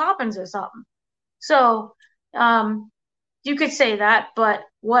Mary Poppins or something. So, you could say that, but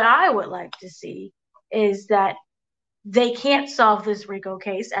what I would like to see is that they can't solve this Rico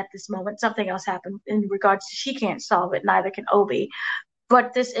case at this moment. Something else happened in regards to she can't solve it, neither can Obi.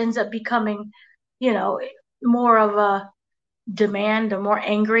 But this ends up becoming, you know, more of a demand, or more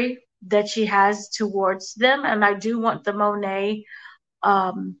angry that she has towards them. And I do want the Monet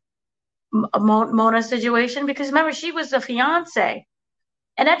Mona situation, because remember, she was the fiance,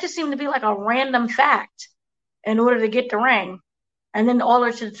 and that just seemed to be like a random fact in order to get the ring, and then all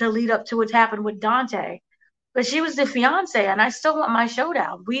of it to lead up to what's happened with Dante. But she was the fiance, and I still want my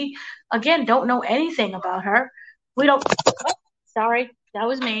showdown. We again don't know anything about her. We don't. Oh, sorry, that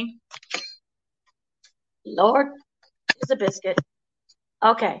was me. Lord, it's a biscuit.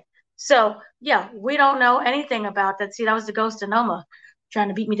 Okay, so yeah, we don't know anything about that. See, that was the ghost of Noma. trying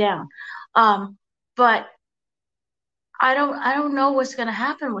to beat me down. But I don't know what's going to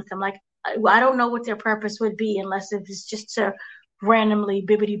happen with them. Like, I don't know what their purpose would be unless it's just to randomly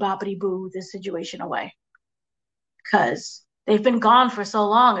bibbity boppity boo this situation away. Because they've been gone for so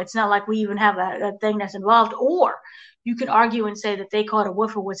long. It's not like we even have a thing that's involved. Or you can argue and say that they caught a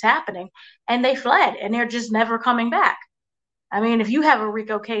whiff of what's happening and they fled and they're just never coming back. I mean, if you have a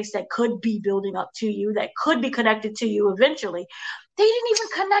RICO case that could be building up to you, that could be connected to you eventually, they didn't even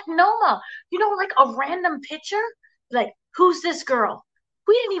connect Noma. You know, like a random picture, like, who's this girl?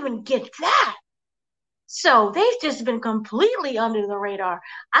 We didn't even get that. So they've just been completely under the radar.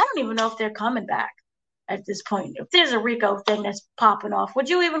 I don't even know if they're coming back at this point. If there's a RICO thing that's popping off, would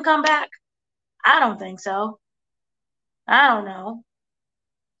you even come back? I don't think so. I don't know.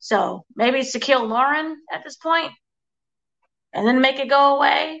 So maybe it's to kill Lauren at this point and then make it go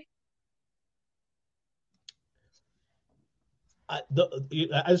away. I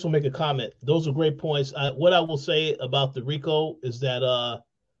just want to make a comment. Those are great points. What I will say about the RICO is that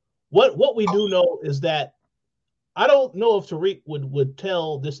what we do know is that I don't know if Tariq would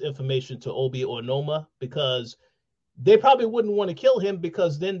tell this information to Obi or Noma, because they probably wouldn't want to kill him,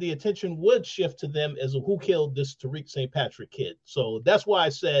 because then the attention would shift to them as who killed this Tariq St. Patrick kid. So that's why I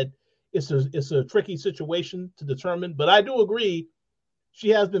said it's a tricky situation to determine. But I do agree, she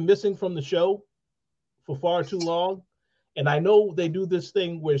has been missing from the show for far too long. And I know they do this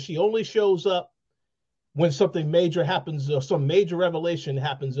thing where she only shows up when something major happens or some major revelation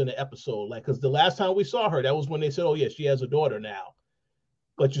happens in an episode. Like, because the last time we saw her, that was when they said, oh, yeah, she has a daughter now.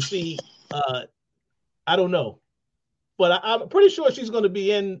 But you see, I don't know. But I'm pretty sure she's going to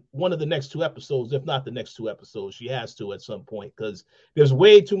be in one of the next two episodes, if not the next two episodes. She has to at some point, because there's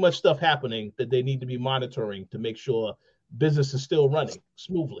way too much stuff happening that they need to be monitoring to make sure business is still running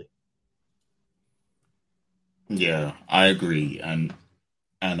smoothly. Yeah, I agree, and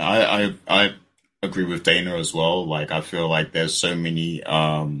I agree with Dana as well. Like, I feel like there's so many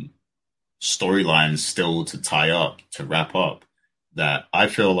storylines still to tie up, to wrap up, that I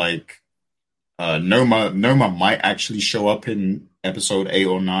feel like Noma might actually show up in episode 8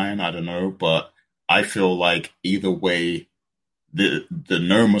 or 9. I don't know, but I feel like either way, the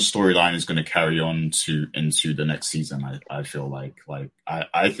Noma storyline is going to carry on into the next season. I feel like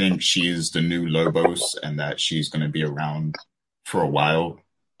I think she is the new Lobos, and that she's going to be around for a while.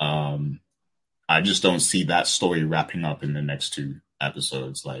 I just don't see that story wrapping up in the next 2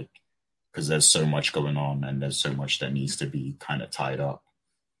 episodes, like, because there's so much going on and there's so much that needs to be kind of tied up.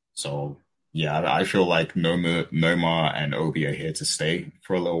 So yeah, I feel like Noma and Obi are here to stay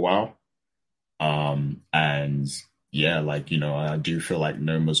for a little while. And yeah, like, you know, I do feel like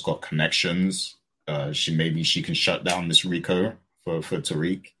Noma's got connections. She can shut down this RICO for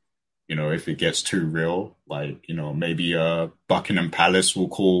Tariq. You know, if it gets too real, like, you know, maybe Buckingham Palace will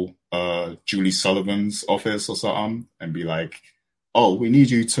call Julie Sullivan's office or something and be like, oh, we need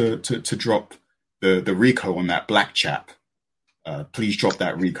you to drop the RICO on that black chap. Please drop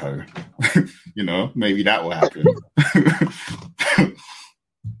that RICO. You know, maybe that will happen.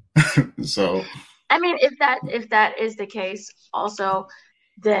 So, I mean, if that is the case, also,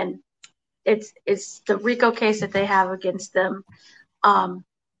 then it's the RICO case that they have against them,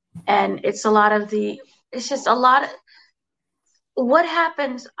 and it's just a lot of what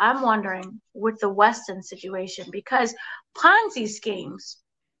happens. I'm wondering with the Weston situation, because Ponzi schemes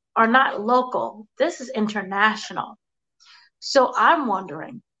are not local. This is international. So I'm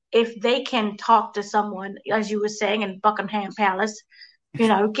wondering if they can talk to someone, as you were saying, in Buckingham Palace, you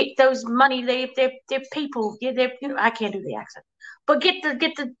know, get those money. They're people. They're, you know, I can't do the accent, but get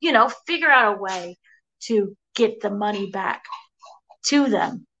the you know, figure out a way to get the money back to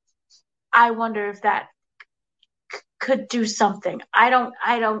them. I wonder if that could do something. I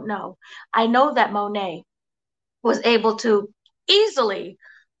don't know. I know that Monet was able to easily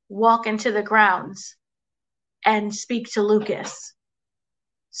walk into the grounds and speak to Lucas.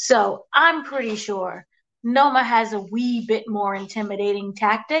 So I'm pretty sure Noma has a wee bit more intimidating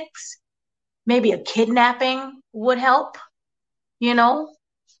tactics. Maybe a kidnapping would help, you know,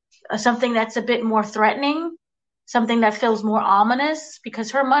 something that's a bit more threatening, something that feels more ominous,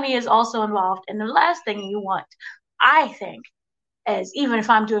 because her money is also involved. And the last thing you want, I think, as even if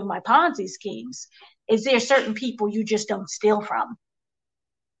I'm doing my Ponzi schemes, is there certain people you just don't steal from.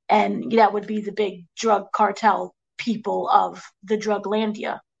 And that would be the big drug cartel people of the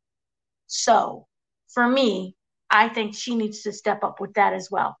Druglandia. So for me, I think she needs to step up with that as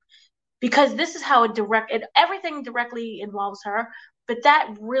well. Because this is how everything directly involves her, but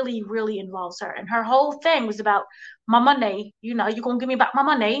that really, really involves her. And her whole thing was about my money. You know, you're going to give me back my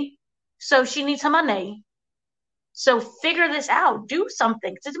money. So she needs her money. So figure this out. Do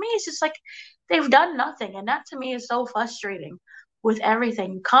something. To me, it's just like they've done nothing. And that to me is so frustrating with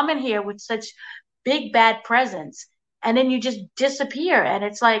everything. You come in here with such big bad presence and then you just disappear. And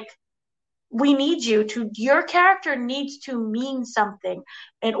it's like, we need you to, your character needs to mean something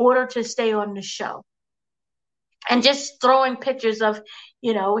in order to stay on the show. And just throwing pictures of,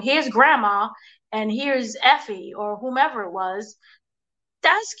 here's grandma and here's Effie or whomever it was,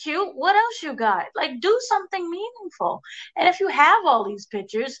 that's cute. What else you got? Like, do something meaningful. And if you have all these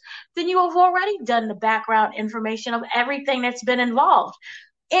pictures, then you have already done the background information of everything that's been involved.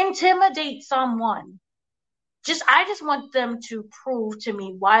 Intimidate someone. I just want them to prove to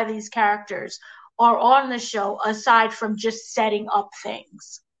me why these characters are on the show aside from just setting up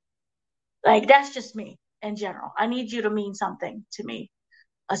things. Like, that's just me in general. I need you to mean something to me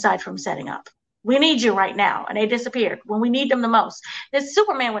aside from setting up. We need you right now. And they disappeared when we need them the most. This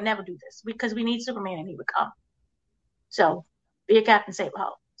Superman would never do this because we need Superman and he would come. So be a captain, save a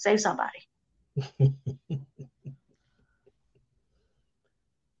hoe. Save somebody.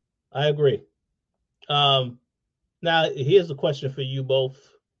 I agree. Now, here's a question for you both.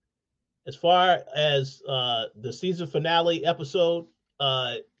 As far as the season finale episode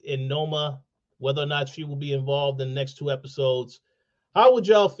in Noma, whether or not she will be involved in the next 2 episodes, how would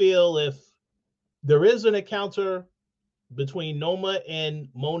y'all feel if there is an encounter between Noma and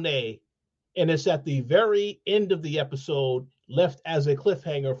Monet, and it's at the very end of the episode, left as a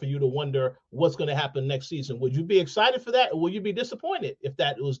cliffhanger for you to wonder what's going to happen next season? Would you be excited for that, or would you be disappointed if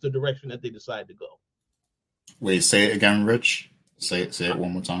that was the direction that they decided to go? Wait, say it again, Rich. Say it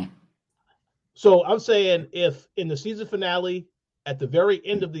one more time. So I'm saying if in the season finale, at the very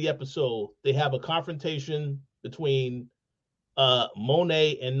end of the episode, they have a confrontation between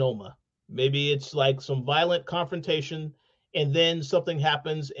Monet and Noma. Maybe it's like some violent confrontation, and then something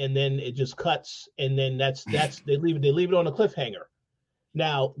happens, and then it just cuts, and then that's they leave it on a cliffhanger.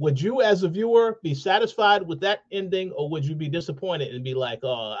 Now, would you as a viewer be satisfied with that ending, or would you be disappointed and be like,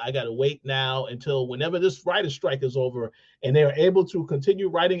 oh, I got to wait now until whenever this writer's strike is over and they're able to continue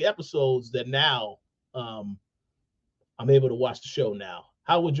writing episodes, that now I'm able to watch the show now?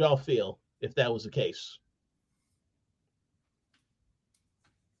 How would y'all feel if that was the case?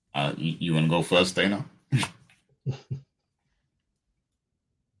 You want to go first, Dana?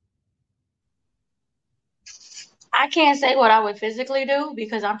 I can't say what I would physically do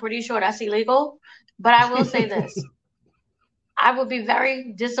because I'm pretty sure that's illegal. But I will say this. I would be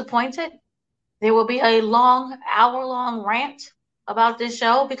very disappointed. There will be a hour-long rant about this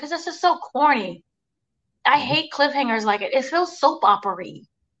show because it's just so corny. I hate cliffhangers like it. It feels soap opera-y.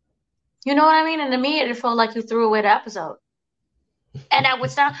 You know what I mean? And to me, it felt like you threw away the episode. And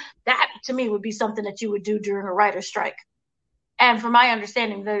that to me would be something that you would do during a writer's strike. And from my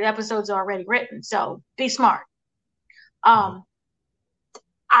understanding, the episodes are already written. So be smart. I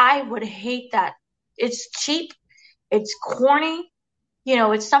would hate that. It's cheap. It's corny.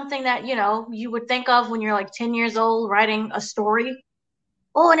 It's something that, you would think of when you're like 10 years old writing a story.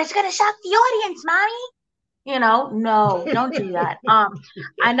 Oh, and it's going to shock the audience, mommy. No, don't do that.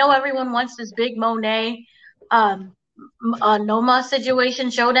 I know everyone wants this big Monet, Noma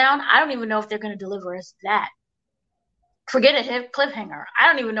situation showdown. I don't even know if they're going to deliver us that. Forget it, hit cliffhanger. I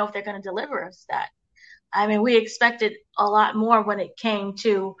don't even know if they're going to deliver us that. I mean, we expected a lot more when it came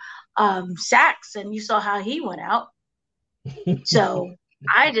to Sax, and you saw how he went out. So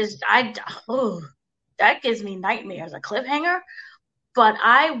that gives me nightmares, a cliffhanger. But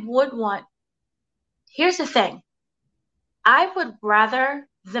here's the thing. I would rather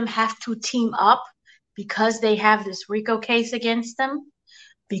them have to team up because they have this RICO case against them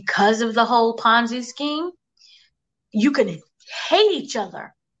because of the whole Ponzi scheme. You can hate each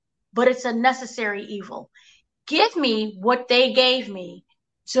other, but it's a necessary evil. Give me what they gave me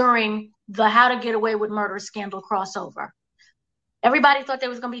during the How to Get Away with Murder scandal crossover. Everybody thought they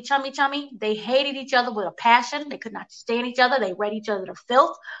was going to be chummy. They hated each other with a passion. They could not stand each other. They read each other to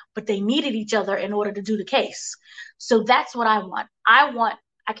filth, but they needed each other in order to do the case. So that's what I want.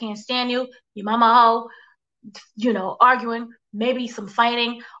 I can't stand you mama hoe, arguing, maybe some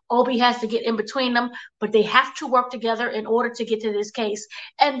fighting. Obi has to get in between them, but they have to work together in order to get to this case.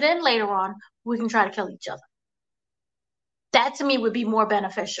 And then later on, we can try to kill each other. That to me would be more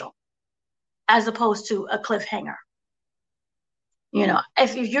beneficial as opposed to a cliffhanger.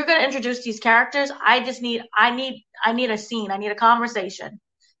 If you're going to introduce these characters, I need a scene. I need a conversation.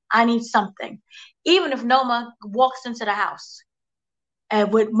 I need something. Even if Noma walks into the house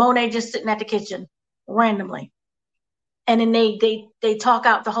and with Monet just sitting at the kitchen randomly. And then they talk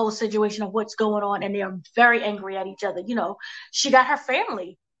out the whole situation of what's going on, and they're very angry at each other. She got her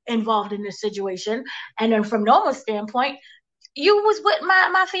family involved in this situation. And then from Noma's standpoint, you was with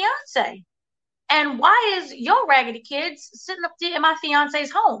my fiance. And why is your raggedy kids sitting up there in my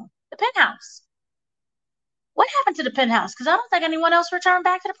fiance's home, the penthouse? What happened to the penthouse? Because I don't think anyone else returned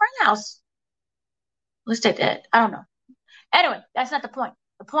back to the penthouse. Let's take that. I don't know. Anyway, that's not the point.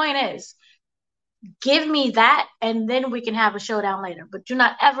 The point is, give me that, and then we can have a showdown later. But do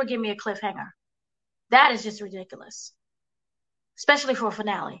not ever give me a cliffhanger. That is just ridiculous. Especially for a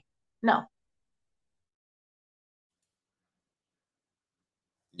finale. No.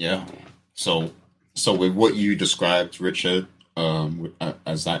 Yeah. So with what you described, Richard,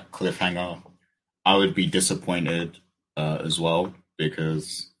 as that cliffhanger, I would be disappointed as well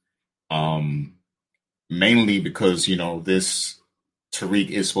because mainly because this Tariq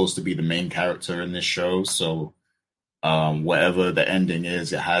is supposed to be the main character in this show, so whatever the ending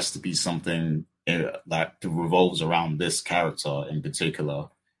is, it has to be something that revolves around this character in particular.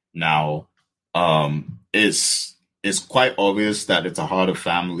 Now, it's quite obvious that It's a Harder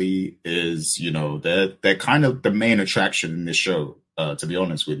Family is, they're kind of the main attraction in this show. To be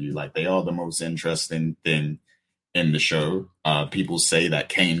honest with you, like they are the most interesting thing in the show. People say that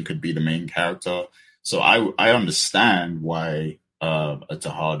Kane could be the main character, so I understand why a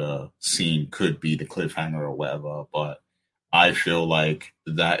Tejada scene could be the cliffhanger or whatever, but I feel like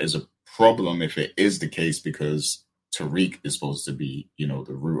that is a problem if it is the case because Tariq is supposed to be, the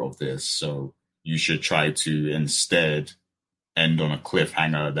root of this. So you should try to instead end on a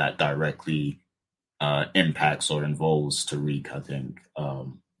cliffhanger that directly impacts or involves Tariq, I think.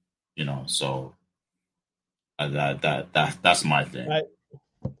 So that's my thing.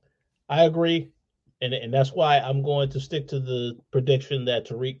 I agree. And that's why I'm going to stick to the prediction that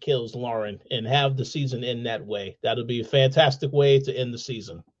Tariq kills Lauren and have the season end that way. That'll be a fantastic way to end the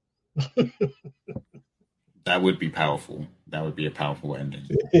season. That would be powerful. That would be a powerful ending,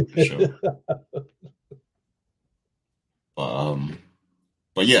 for sure.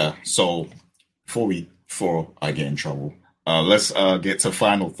 But yeah, so before I get in trouble, let's get to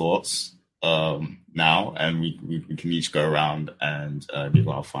final thoughts now, and we can each go around and give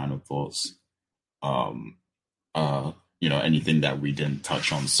our final thoughts. Anything that we didn't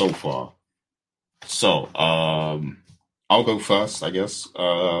touch on so far. So, I'll go first, I guess.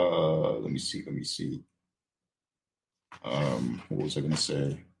 Let me see. What was I going to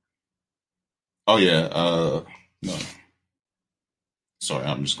say? Oh, yeah. No. Sorry,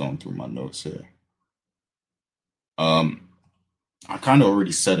 I'm just going through my notes here. I kind of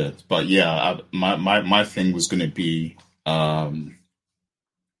already said it, but yeah, my thing was going to be, I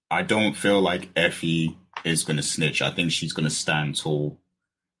don't feel like Effie is going to snitch. I think she's going to stand tall.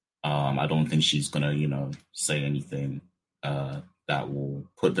 I don't think she's going to, say anything that will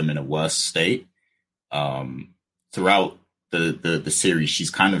put them in a worse state. Throughout the series,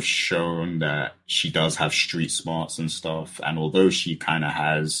 she's kind of shown that she does have street smarts and stuff. And although she kind of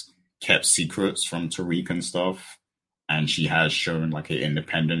has kept secrets from Tariq and stuff, and she has shown like an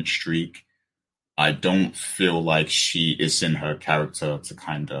independent streak, I don't feel like she is in her character to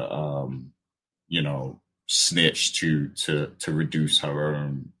kind of, snitch to reduce her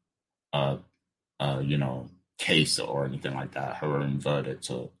own, case or anything like that, her own verdict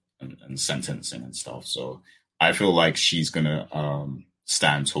and sentencing and stuff. So I feel like she's gonna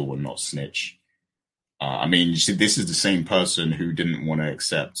stand tall and not snitch. This is the same person who didn't want to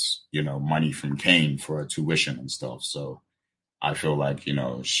accept, money from Kane for her tuition and stuff. So I feel like,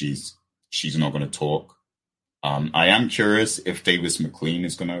 she's not going to talk. I am curious if Davis MacLean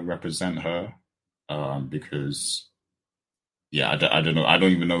is going to represent her, because, I don't know. I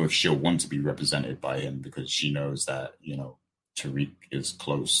don't even know if she'll want to be represented by him because she knows that, Tariq is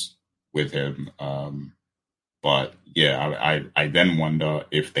close with him. But yeah, I then wonder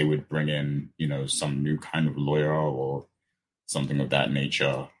if they would bring in, some new kind of lawyer or something of that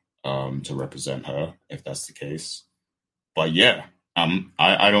nature to represent her, if that's the case. But yeah,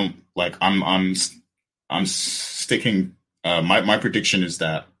 I don't like. I'm sticking. My prediction is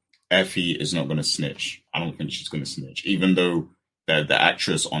that Effie is not going to snitch. I don't think she's going to snitch, even though the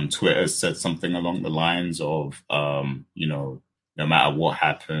actress on Twitter said something along the lines of, no matter what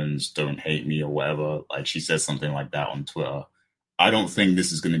happens, don't hate me or whatever. Like she says something like that on Twitter. I don't think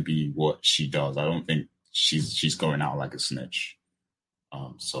this is going to be what she does. I don't think she's going out like a snitch.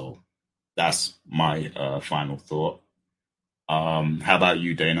 So that's my final thought. How about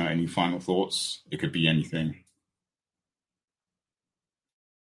you, Dana? Any final thoughts? It could be anything.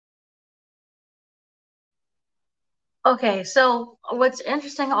 Okay, so what's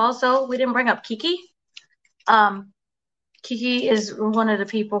interesting also, we didn't bring up Kiki. Kiki is one of the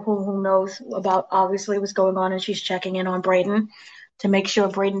people who knows about obviously what's going on, and she's checking in on Brayden to make sure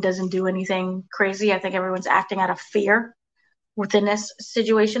Braden doesn't do anything crazy. I think everyone's acting out of fear within this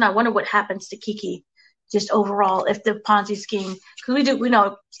situation. I wonder what happens to Kiki just overall if the Ponzi scheme, because we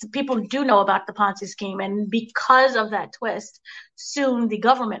know people do know about the Ponzi scheme, and because of that twist, soon the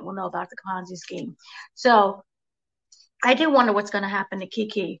government will know about the Ponzi scheme. So I do wonder what's going to happen to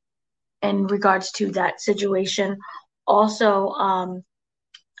Kiki in regards to that situation. Also,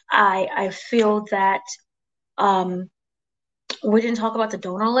 I feel that we didn't talk about the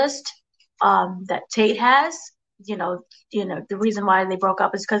donor list that Tate has. You know, the reason why they broke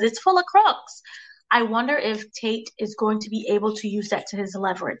up is because it's full of crooks. I wonder if Tate is going to be able to use that to his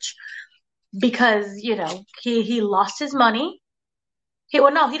leverage, because he lost his money. He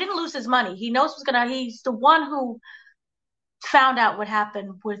didn't lose his money. He knows he's the one who found out what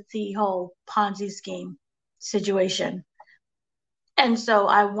happened with the whole Ponzi scheme situation. And so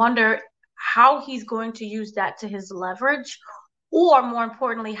I wonder how he's going to use that to his leverage, or more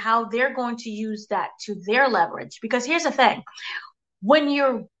importantly, how they're going to use that to their leverage. Because here's the thing, when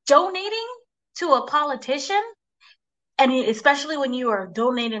you're donating to a politician, and especially when you are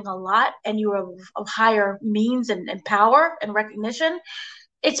donating a lot and you are of higher means and power and recognition,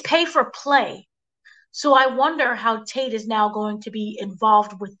 it's pay for play. So I wonder how Tate is now going to be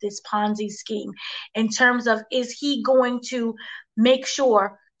involved with this Ponzi scheme in terms of, is he going to make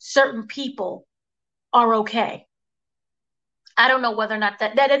sure certain people are okay? I don't know whether or not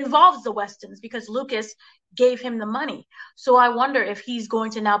that involves the Westons, because Lucas gave him the money. So I wonder if he's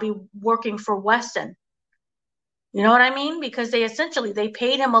going to now be working for Weston. You know what I mean? Because they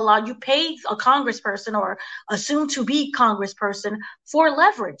paid him a lot. You paid a congressperson or a soon-to-be congressperson for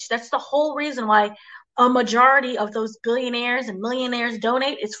leverage. That's the whole reason why a majority of those billionaires and millionaires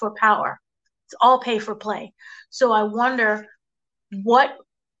donate. Is for power. It's all pay for play. So I wonder, what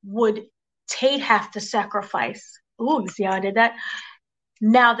would Tate have to sacrifice? Ooh, you see how I did that?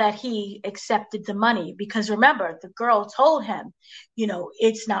 Now that he accepted the money, because remember, the girl told him,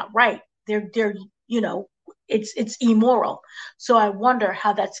 it's not right. They're it's immoral. So I wonder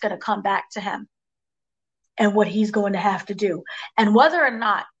how that's going to come back to him and what he's going to have to do, and whether or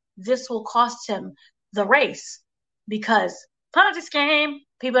not this will cost him the race, because Ponzi scheme,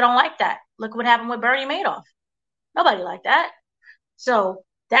 people don't like that. Look what happened with Bernie Madoff. Nobody liked that. So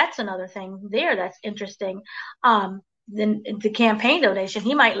that's another thing there that's interesting. Then the campaign donation,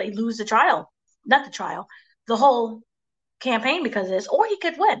 he might lose the whole campaign because of this, or he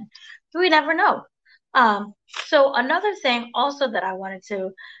could win. We never know. So another thing also that I wanted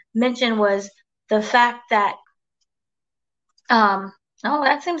to mention was the fact that,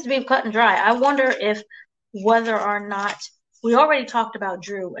 that seems to be cut and dry. I wonder if whether or not, we already talked about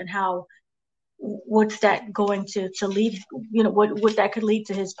Drew and how, what's that going to lead, what that could lead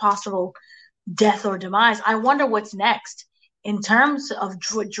to his possible death or demise. I wonder what's next in terms of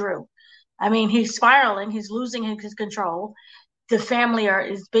Drew. I mean, he's spiraling, he's losing his control. The family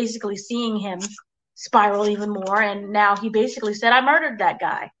is basically seeing him spiral even more, and now he basically said, I murdered that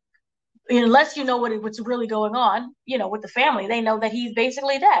guy. Unless you know what's really going on, with the family, they know that he's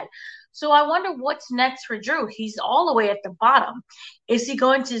basically dead. So I wonder what's next for Drew. He's all the way at the bottom. Is he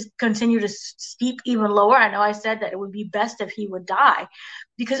going to continue to steep even lower? I know I said that it would be best if he would die,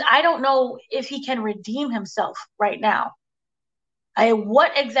 because I don't know if he can redeem himself right now.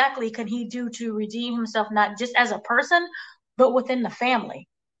 What exactly can he do to redeem himself, not just as a person, but within the family?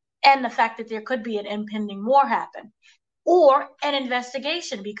 And the fact that there could be an impending war happen, or an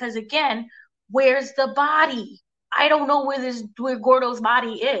investigation, because again, where's the body? I don't know where Gordo's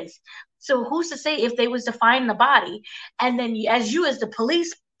body is. So who's to say if they was to find the body, and then as the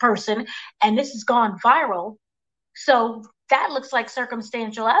police person, and this has gone viral, so that looks like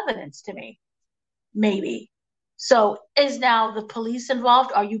circumstantial evidence to me, maybe. So is now the police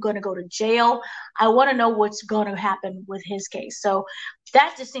involved? Are you going to go to jail? I want to know what's going to happen with his case. So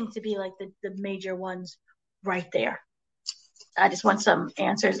that just seems to be like the major ones right there. I just want some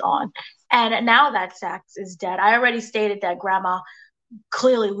answers on. And now that Saxe is dead, I already stated that Grandma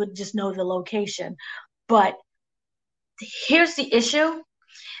clearly would just know the location. But here's the issue,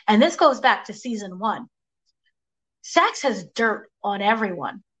 and this goes back to season 1. Saxe has dirt on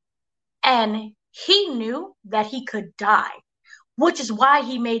everyone. And he knew that he could die, which is why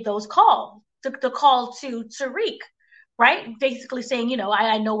he made those calls, the call to Tariq, right? Basically saying,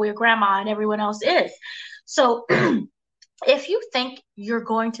 I know where Grandma and everyone else is. So if you think you're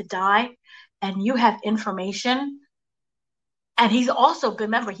going to die and you have information, and he's also,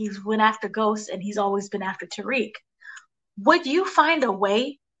 remember, he's went after Ghost and he's always been after Tariq, would you find a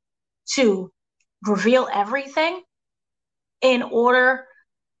way to reveal everything in order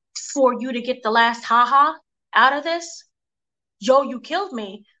for you to get the last ha-ha out of this? yo, you killed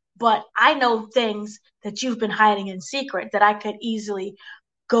me, but I know things that you've been hiding in secret that I could easily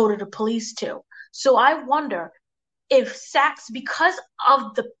go to the police to. So I wonder if Saxe, because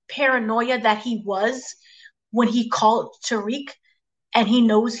of the paranoia that he was when he called Tariq and he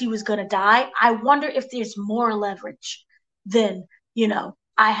knows he was going to die, I wonder if there's more leverage than,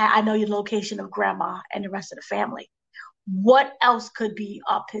 I know your location of grandma and the rest of the family. What else could be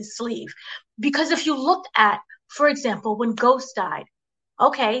up his sleeve? Because if you looked at, for example, when Ghost died,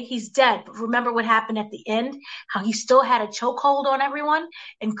 okay, he's dead, but remember what happened at the end? How he still had a chokehold on everyone,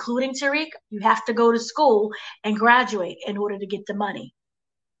 including Tariq? You have to go to school and graduate in order to get the money.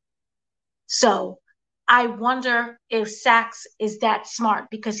 So I wonder if Saxe is that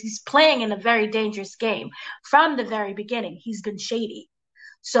smart, because he's playing in a very dangerous game. From the very beginning, he's been shady.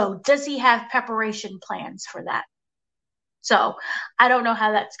 So does he have preparation plans for that? So I don't know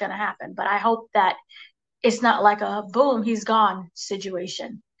how that's going to happen, but I hope that it's not like a boom, he's gone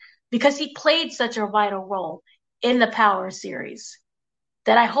situation, because he played such a vital role in the Power series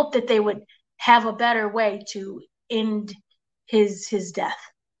that I hope that they would have a better way to end his death.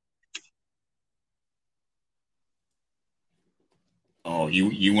 Oh,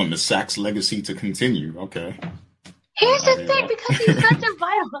 you want the Saxe legacy to continue? Okay. Here's the thing, because he's such a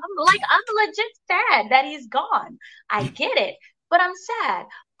vital, I'm legit sad that he's gone. I get it, but I'm sad.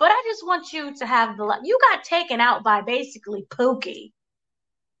 But I just want you to have you got taken out by basically Pookie.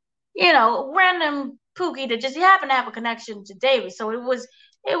 Random Pookie that just happened to have a connection to David. So it was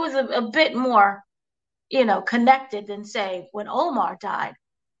a bit more, connected than, say, when Omar died.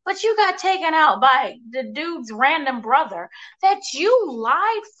 But you got taken out by the dude's random brother that you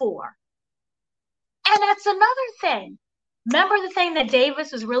lied for. And that's another thing. Remember the thing that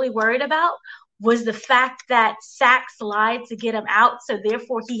Davis was really worried about was the fact that Saxe lied to get him out, so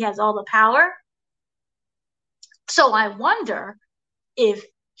therefore he has all the power. So I wonder if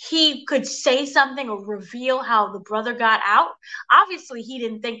he could say something or reveal how the brother got out. Obviously, he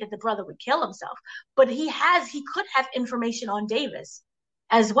didn't think that the brother would kill himself, but he could have information on Davis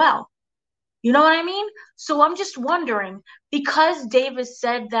as well. You know what I mean? So I'm just wondering, because Davis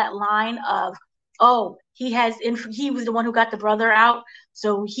said that line of, oh, he was the one who got the brother out,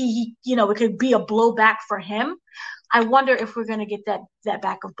 so he it could be a blowback for him. I wonder if we're going to get that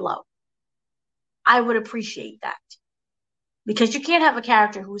back of blow. I would appreciate that, because you can't have a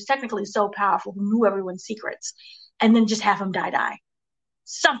character who's technically so powerful, who knew everyone's secrets, and then just have him die.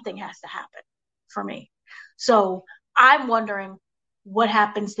 Something has to happen for me. So I'm wondering what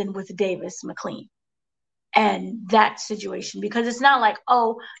happens then with Davis MacLean and that situation, because it's not like,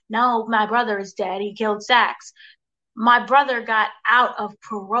 oh, no, my brother is dead, he killed Saxe. My brother got out of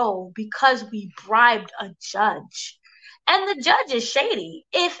parole because we bribed a judge, and the judge is shady.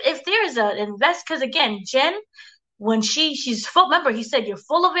 If there's an invest, because again, Jen, when she's full, remember he said you're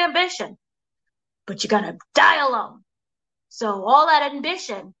full of ambition, but you're gonna die alone. So all that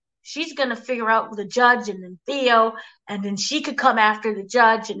ambition, she's gonna figure out the judge and then Theo, and then she could come after the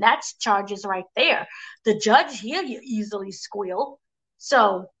judge, and that's charges right there. The judge, he'll easily squeal.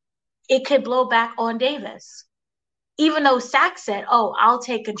 So it could blow back on Davis. Even though Saxe said, oh, I'll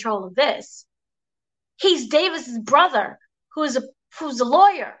take control of this. He's Davis's brother, who's a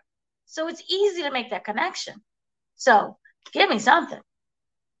lawyer. So it's easy to make that connection. So give me something.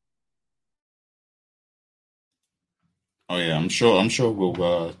 Oh yeah, I'm sure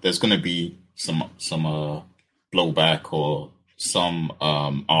we'll there's gonna be some blowback or some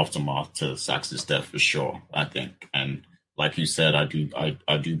aftermath to Saxe's death for sure, I think. And like you said, I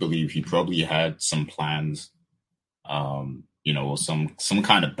do believe he probably had some plans, or some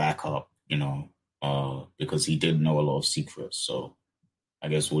kind of backup, because he did know a lot of secrets. So I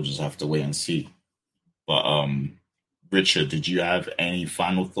guess we'll just have to wait and see. But Richard, did you have any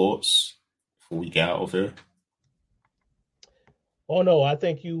final thoughts before we get out of here? Oh no, I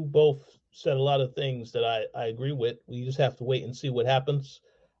think you both said a lot of things that I agree with. We just have to wait and see what happens.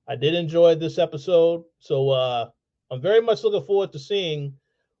 I did enjoy this episode, so I'm very much looking forward to seeing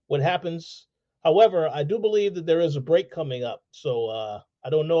what happens. However, I do believe that there is a break coming up, so I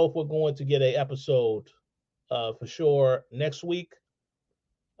don't know if we're going to get an episode for sure next week.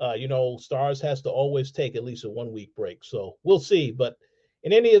 Stars has to always take at least a 1 week break, so we'll see. But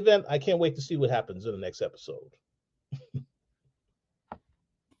in any event, I can't wait to see what happens in the next episode.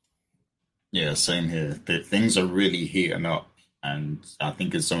 Yeah, same here. Things are really heating up, and I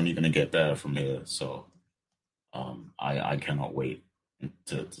think it's only going to get better from here. So I cannot wait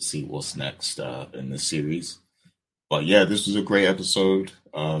to see what's next in this series. But yeah, this was a great episode,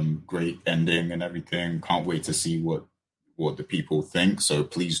 great ending and everything. Can't wait to see what the people think. So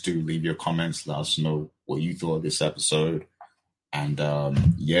please do leave your comments. Let us know what you thought of this episode. And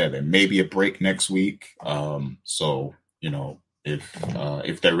yeah, there may be a break next week. So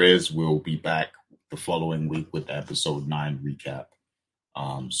if there is, we'll be back the following week with the episode 9 recap.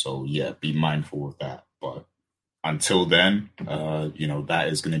 So yeah, be mindful of that. But until then, that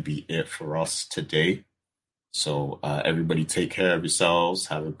is going to be it for us today. So everybody take care of yourselves.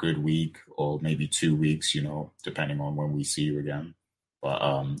 Have a good week, or maybe 2 weeks, depending on when we see you again. But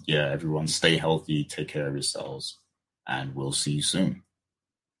yeah, everyone stay healthy, take care of yourselves, and we'll see you soon.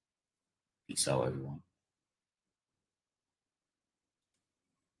 Peace out, everyone.